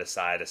Sean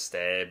Desai to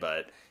stay,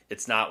 but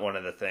it's not one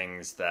of the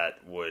things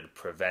that would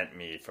prevent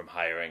me from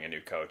hiring a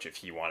new coach if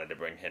he wanted to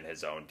bring in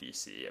his own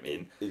DC. I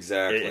mean,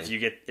 exactly.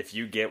 If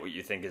you get what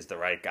you think is the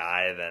right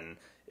guy, then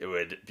it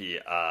would be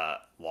a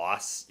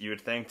loss, you would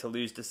think, to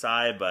lose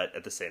Desai. But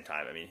at the same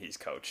time, I mean, he's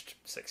coached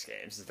 6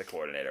 games as the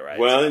coordinator, right?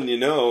 Well, and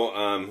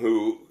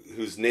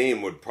whose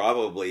name would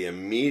probably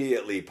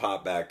immediately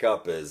pop back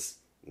up is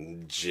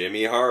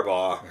Jimmy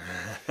Harbaugh.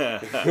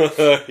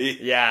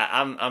 Yeah,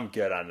 I'm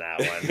good on that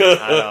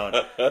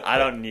one. I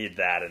don't need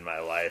that in my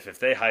life. If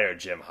they hire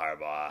Jim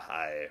Harbaugh,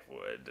 I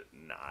would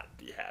not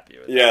be happy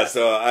with that. Yeah,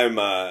 so I'm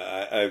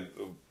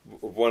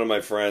one of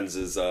my friends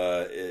is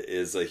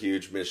a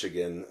huge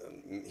Michigan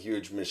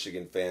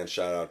fan.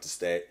 Shout out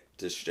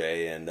to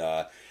Shay and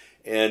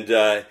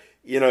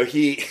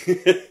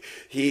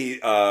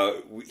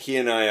he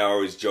and I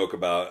always joke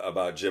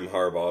about Jim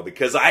Harbaugh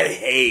because I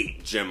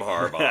hate Jim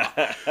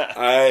Harbaugh.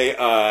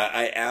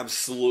 I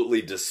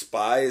absolutely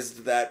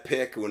despised that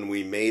pick when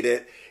we made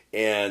it,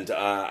 and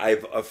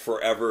I've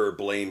forever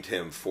blamed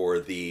him for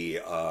the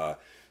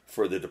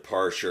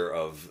departure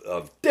of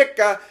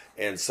Ditka,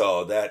 and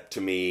so that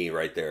to me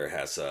right there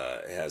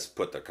has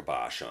put the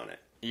kibosh on it.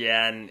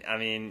 Yeah, and I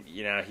mean,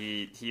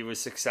 he was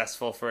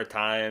successful for a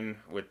time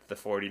with the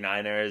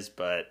 49ers,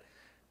 but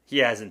he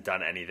hasn't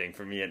done anything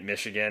for me at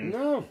Michigan.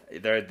 No.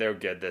 They're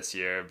good this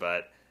year,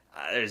 but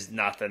there's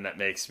nothing that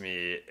makes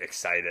me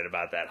excited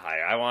about that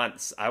hire. I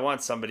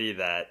want somebody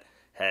that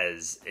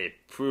has a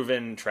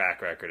proven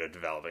track record of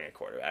developing a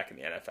quarterback in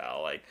the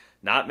NFL. Like,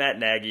 not Matt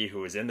Nagy,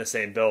 who was in the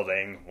same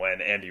building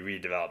when Andy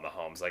Reid developed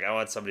Mahomes. Like, I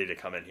want somebody to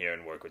come in here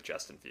and work with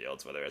Justin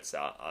Fields, whether it's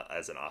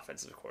as an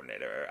offensive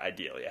coordinator or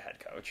ideally a head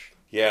coach.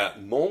 Yeah,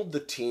 mold the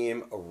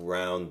team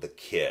around the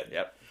kid.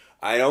 Yep.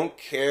 I don't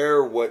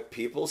care what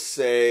people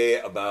say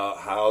about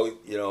how,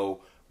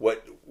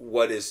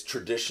 what is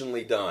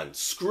traditionally done.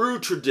 Screw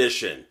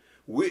tradition.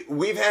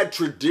 We've had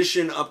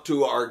tradition up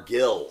to our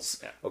gills.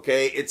 Yeah.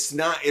 Okay?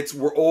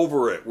 We're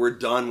over it. We're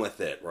done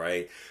with it,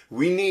 right?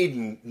 We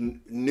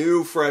need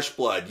new fresh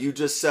blood. You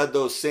just said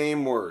those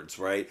same words,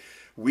 right?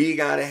 We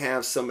got to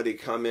have somebody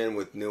come in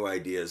with new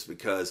ideas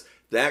because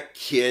that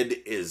kid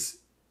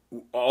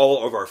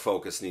all of our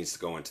focus needs to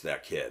go into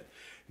that kid.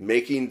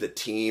 Making the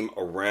team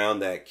around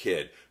that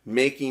kid,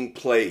 making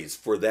plays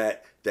for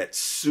that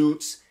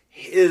suits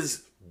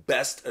his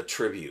best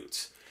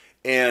attributes,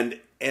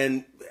 and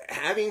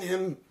having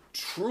him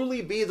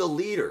truly be the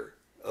leader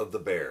of the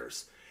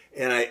Bears.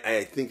 And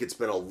I think it's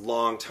been a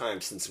long time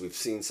since we've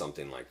seen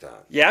something like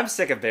that. Yeah, I'm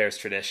sick of Bears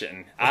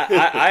tradition.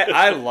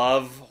 I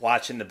love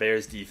watching the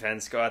Bears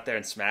defense go out there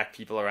and smack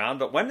people around,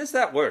 but when has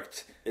that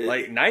worked?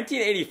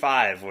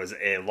 1985 was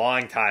a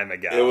long time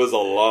ago. It was a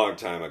long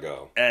time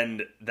ago.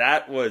 And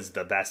that was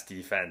the best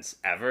defense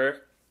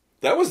ever.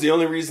 That was the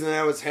only reason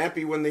I was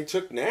happy when they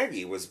took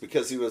Nagy, was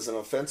because he was an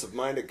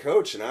offensive-minded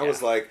coach. And I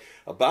was like,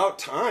 about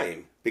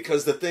time.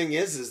 Because the thing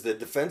is the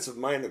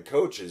defensive-minded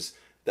coaches,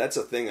 that's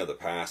a thing of the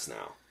past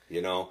now.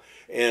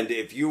 And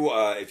if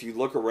you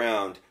look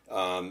around,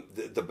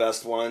 the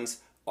best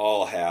ones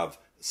all have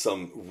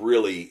some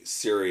really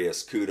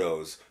serious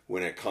kudos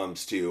when it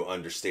comes to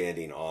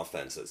understanding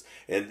offenses.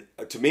 And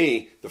to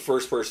me, the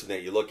first person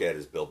that you look at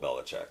is Bill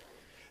Belichick.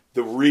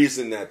 the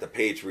reason that the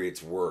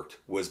Patriots worked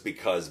was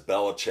because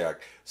Belichick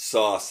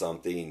saw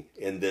something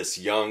in this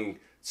young,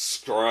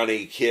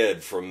 scrawny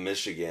kid from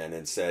Michigan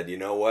and said, you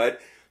know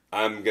what?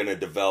 I'm going to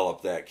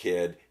develop that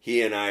kid.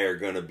 He and I are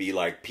going to be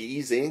like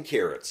peas and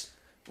carrots.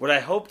 What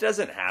I hope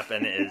doesn't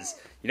happen is,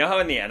 you know how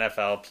in the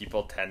NFL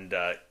people tend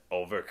to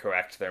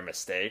overcorrect their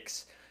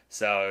mistakes?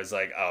 So it was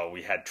like, oh,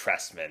 we had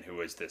Trestman, who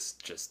was this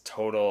just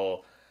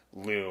total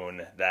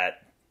loon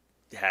that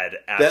had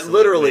absolutely... That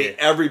literally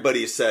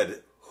everybody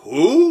said,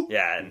 who?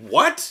 Yeah.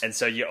 What? And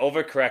so you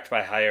overcorrect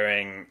by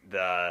hiring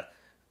the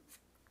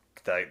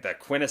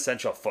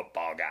quintessential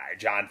football guy,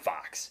 John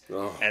Fox.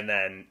 Oh. And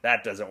then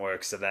that doesn't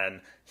work. So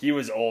then he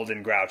was old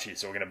and grouchy.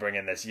 So we're going to bring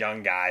in this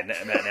young guy,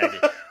 Matt Nagy.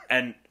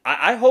 And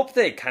I hope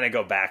they kind of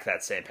go back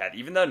that same path.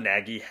 Even though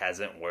Nagy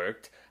hasn't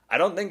worked, I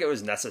don't think it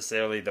was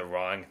necessarily the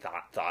wrong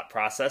thought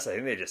process. I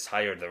think they just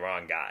hired the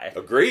wrong guy.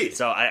 Agreed.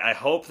 So I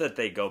hope that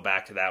they go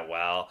back to that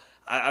well.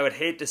 I would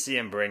hate to see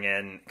him bring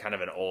in kind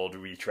of an old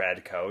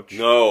retread coach.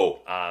 No.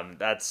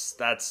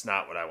 That's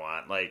not what I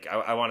want. Like,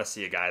 I want to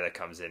see a guy that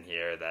comes in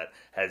here that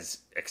has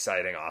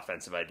exciting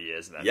offensive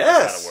ideas and that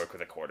knows how to work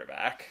with a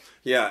quarterback.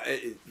 Yeah,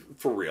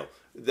 for real.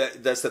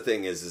 That's the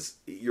thing is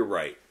you're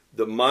right.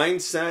 The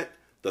mindset,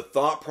 the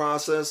thought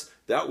process,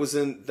 that was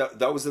in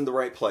the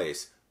right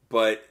place.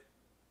 But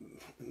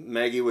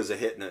Maggie was a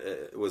hit and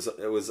it was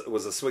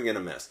a swing and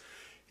a miss.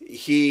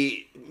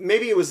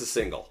 Maybe it was a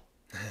single.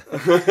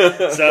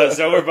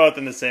 so we're both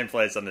in the same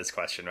place on this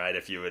question, right?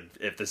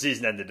 If the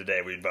season ended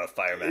today, we'd both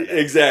fire Matt.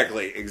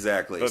 Exactly.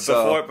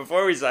 But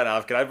before we sign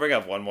off, can I bring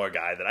up one more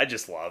guy that I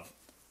just love?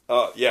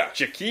 Oh, yeah.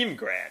 Jakeem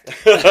Grant.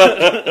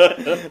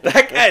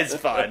 That guy's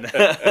fun.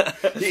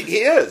 He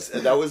is.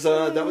 That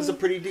was a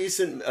pretty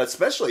decent,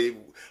 especially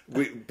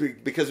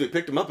because we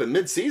picked him up in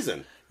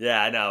mid-season.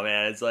 Yeah, I know,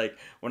 man. It's like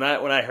when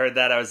I heard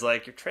that, I was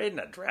like, you're trading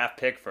a draft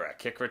pick for a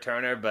kick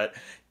returner, but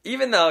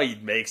even though he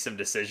makes some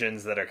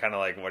decisions that are kind of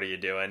like, what are you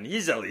doing?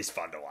 He's at least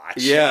fun to watch.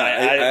 Yeah,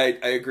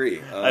 I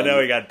agree. I know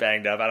he got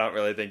banged up. I don't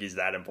really think he's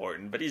that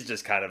important, but he's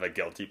just kind of a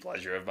guilty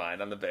pleasure of mine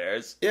on the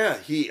Bears. Yeah,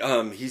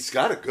 he's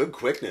got a good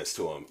quickness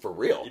to him, for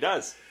real. He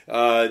does.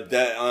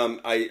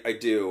 I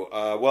do.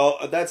 Well,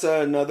 that's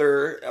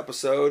another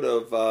episode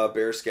of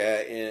Bear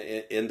Scat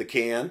in the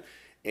can,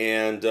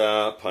 and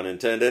pun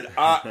intended.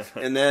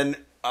 And then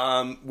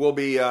we'll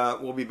be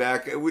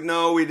back.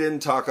 We didn't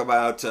talk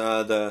about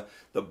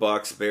the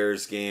Bucks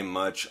Bears game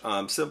much,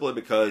 simply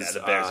because the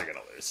Bears are gonna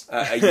lose.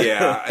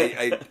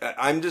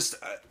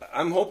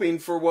 I'm hoping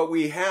for what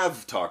we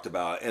have talked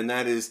about, and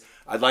that is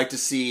I'd like to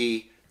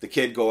see the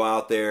kid go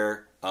out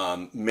there,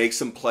 make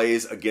some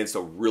plays against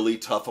a really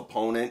tough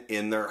opponent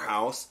in their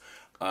house.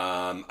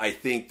 I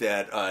think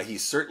that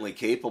he's certainly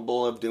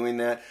capable of doing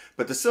that,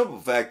 but the simple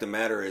fact of the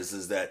matter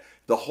is that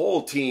the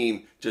whole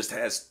team just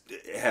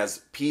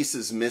has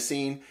pieces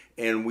missing,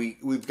 and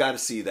we've got to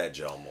see that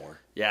gel more.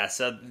 Yeah,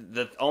 so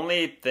the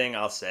only thing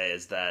I'll say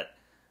is that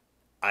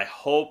I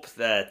hope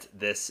that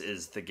this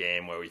is the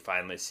game where we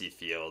finally see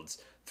Fields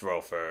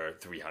throw for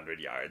 300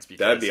 yards. Because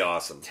that'd be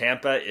awesome.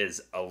 Tampa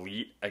is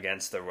elite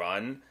against the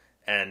run,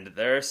 and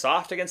they're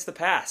soft against the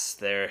pass.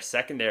 Their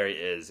secondary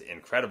is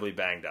incredibly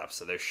banged up,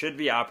 so there should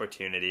be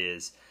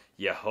opportunities.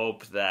 You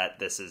hope that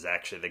this is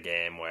actually the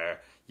game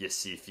where you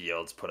see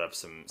Fields put up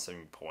some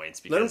points.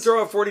 Because, let him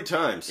throw it 40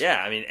 times.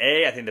 Yeah, I mean,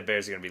 I think the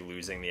Bears are going to be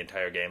losing the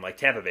entire game. Like,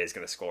 Tampa Bay is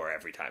going to score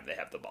every time they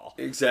have the ball.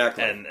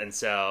 Exactly. And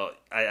so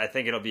I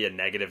think it'll be a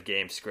negative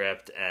game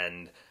script.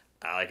 And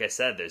like I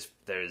said,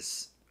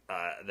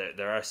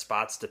 there are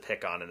spots to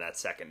pick on in that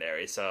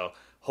secondary. So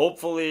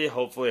hopefully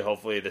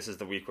this is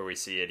the week where we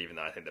see it, even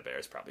though I think the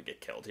Bears probably get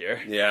killed here.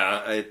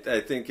 Yeah, I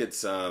think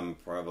it's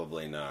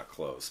probably not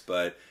close.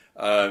 But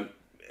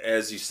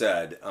as you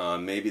said,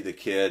 maybe the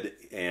kid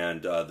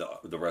and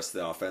the rest of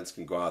the offense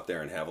can go out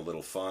there and have a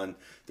little fun.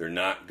 They're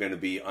not going to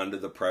be under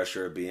the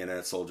pressure of being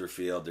at Soldier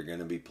Field. They're going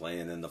to be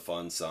playing in the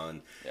fun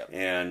sun. Yep.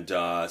 And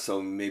so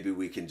maybe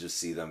we can just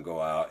see them go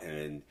out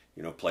and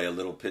play a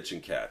little pitch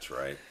and catch,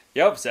 right?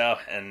 Yep, so,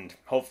 and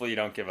hopefully you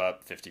don't give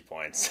up 50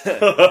 points.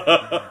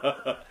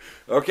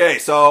 Okay,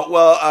 so,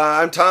 well,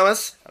 I'm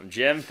Thomas. I'm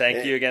Jim.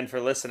 Thank you again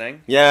for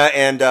listening. Yeah,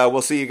 and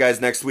we'll see you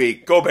guys next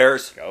week. Go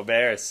Bears! Go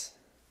Bears!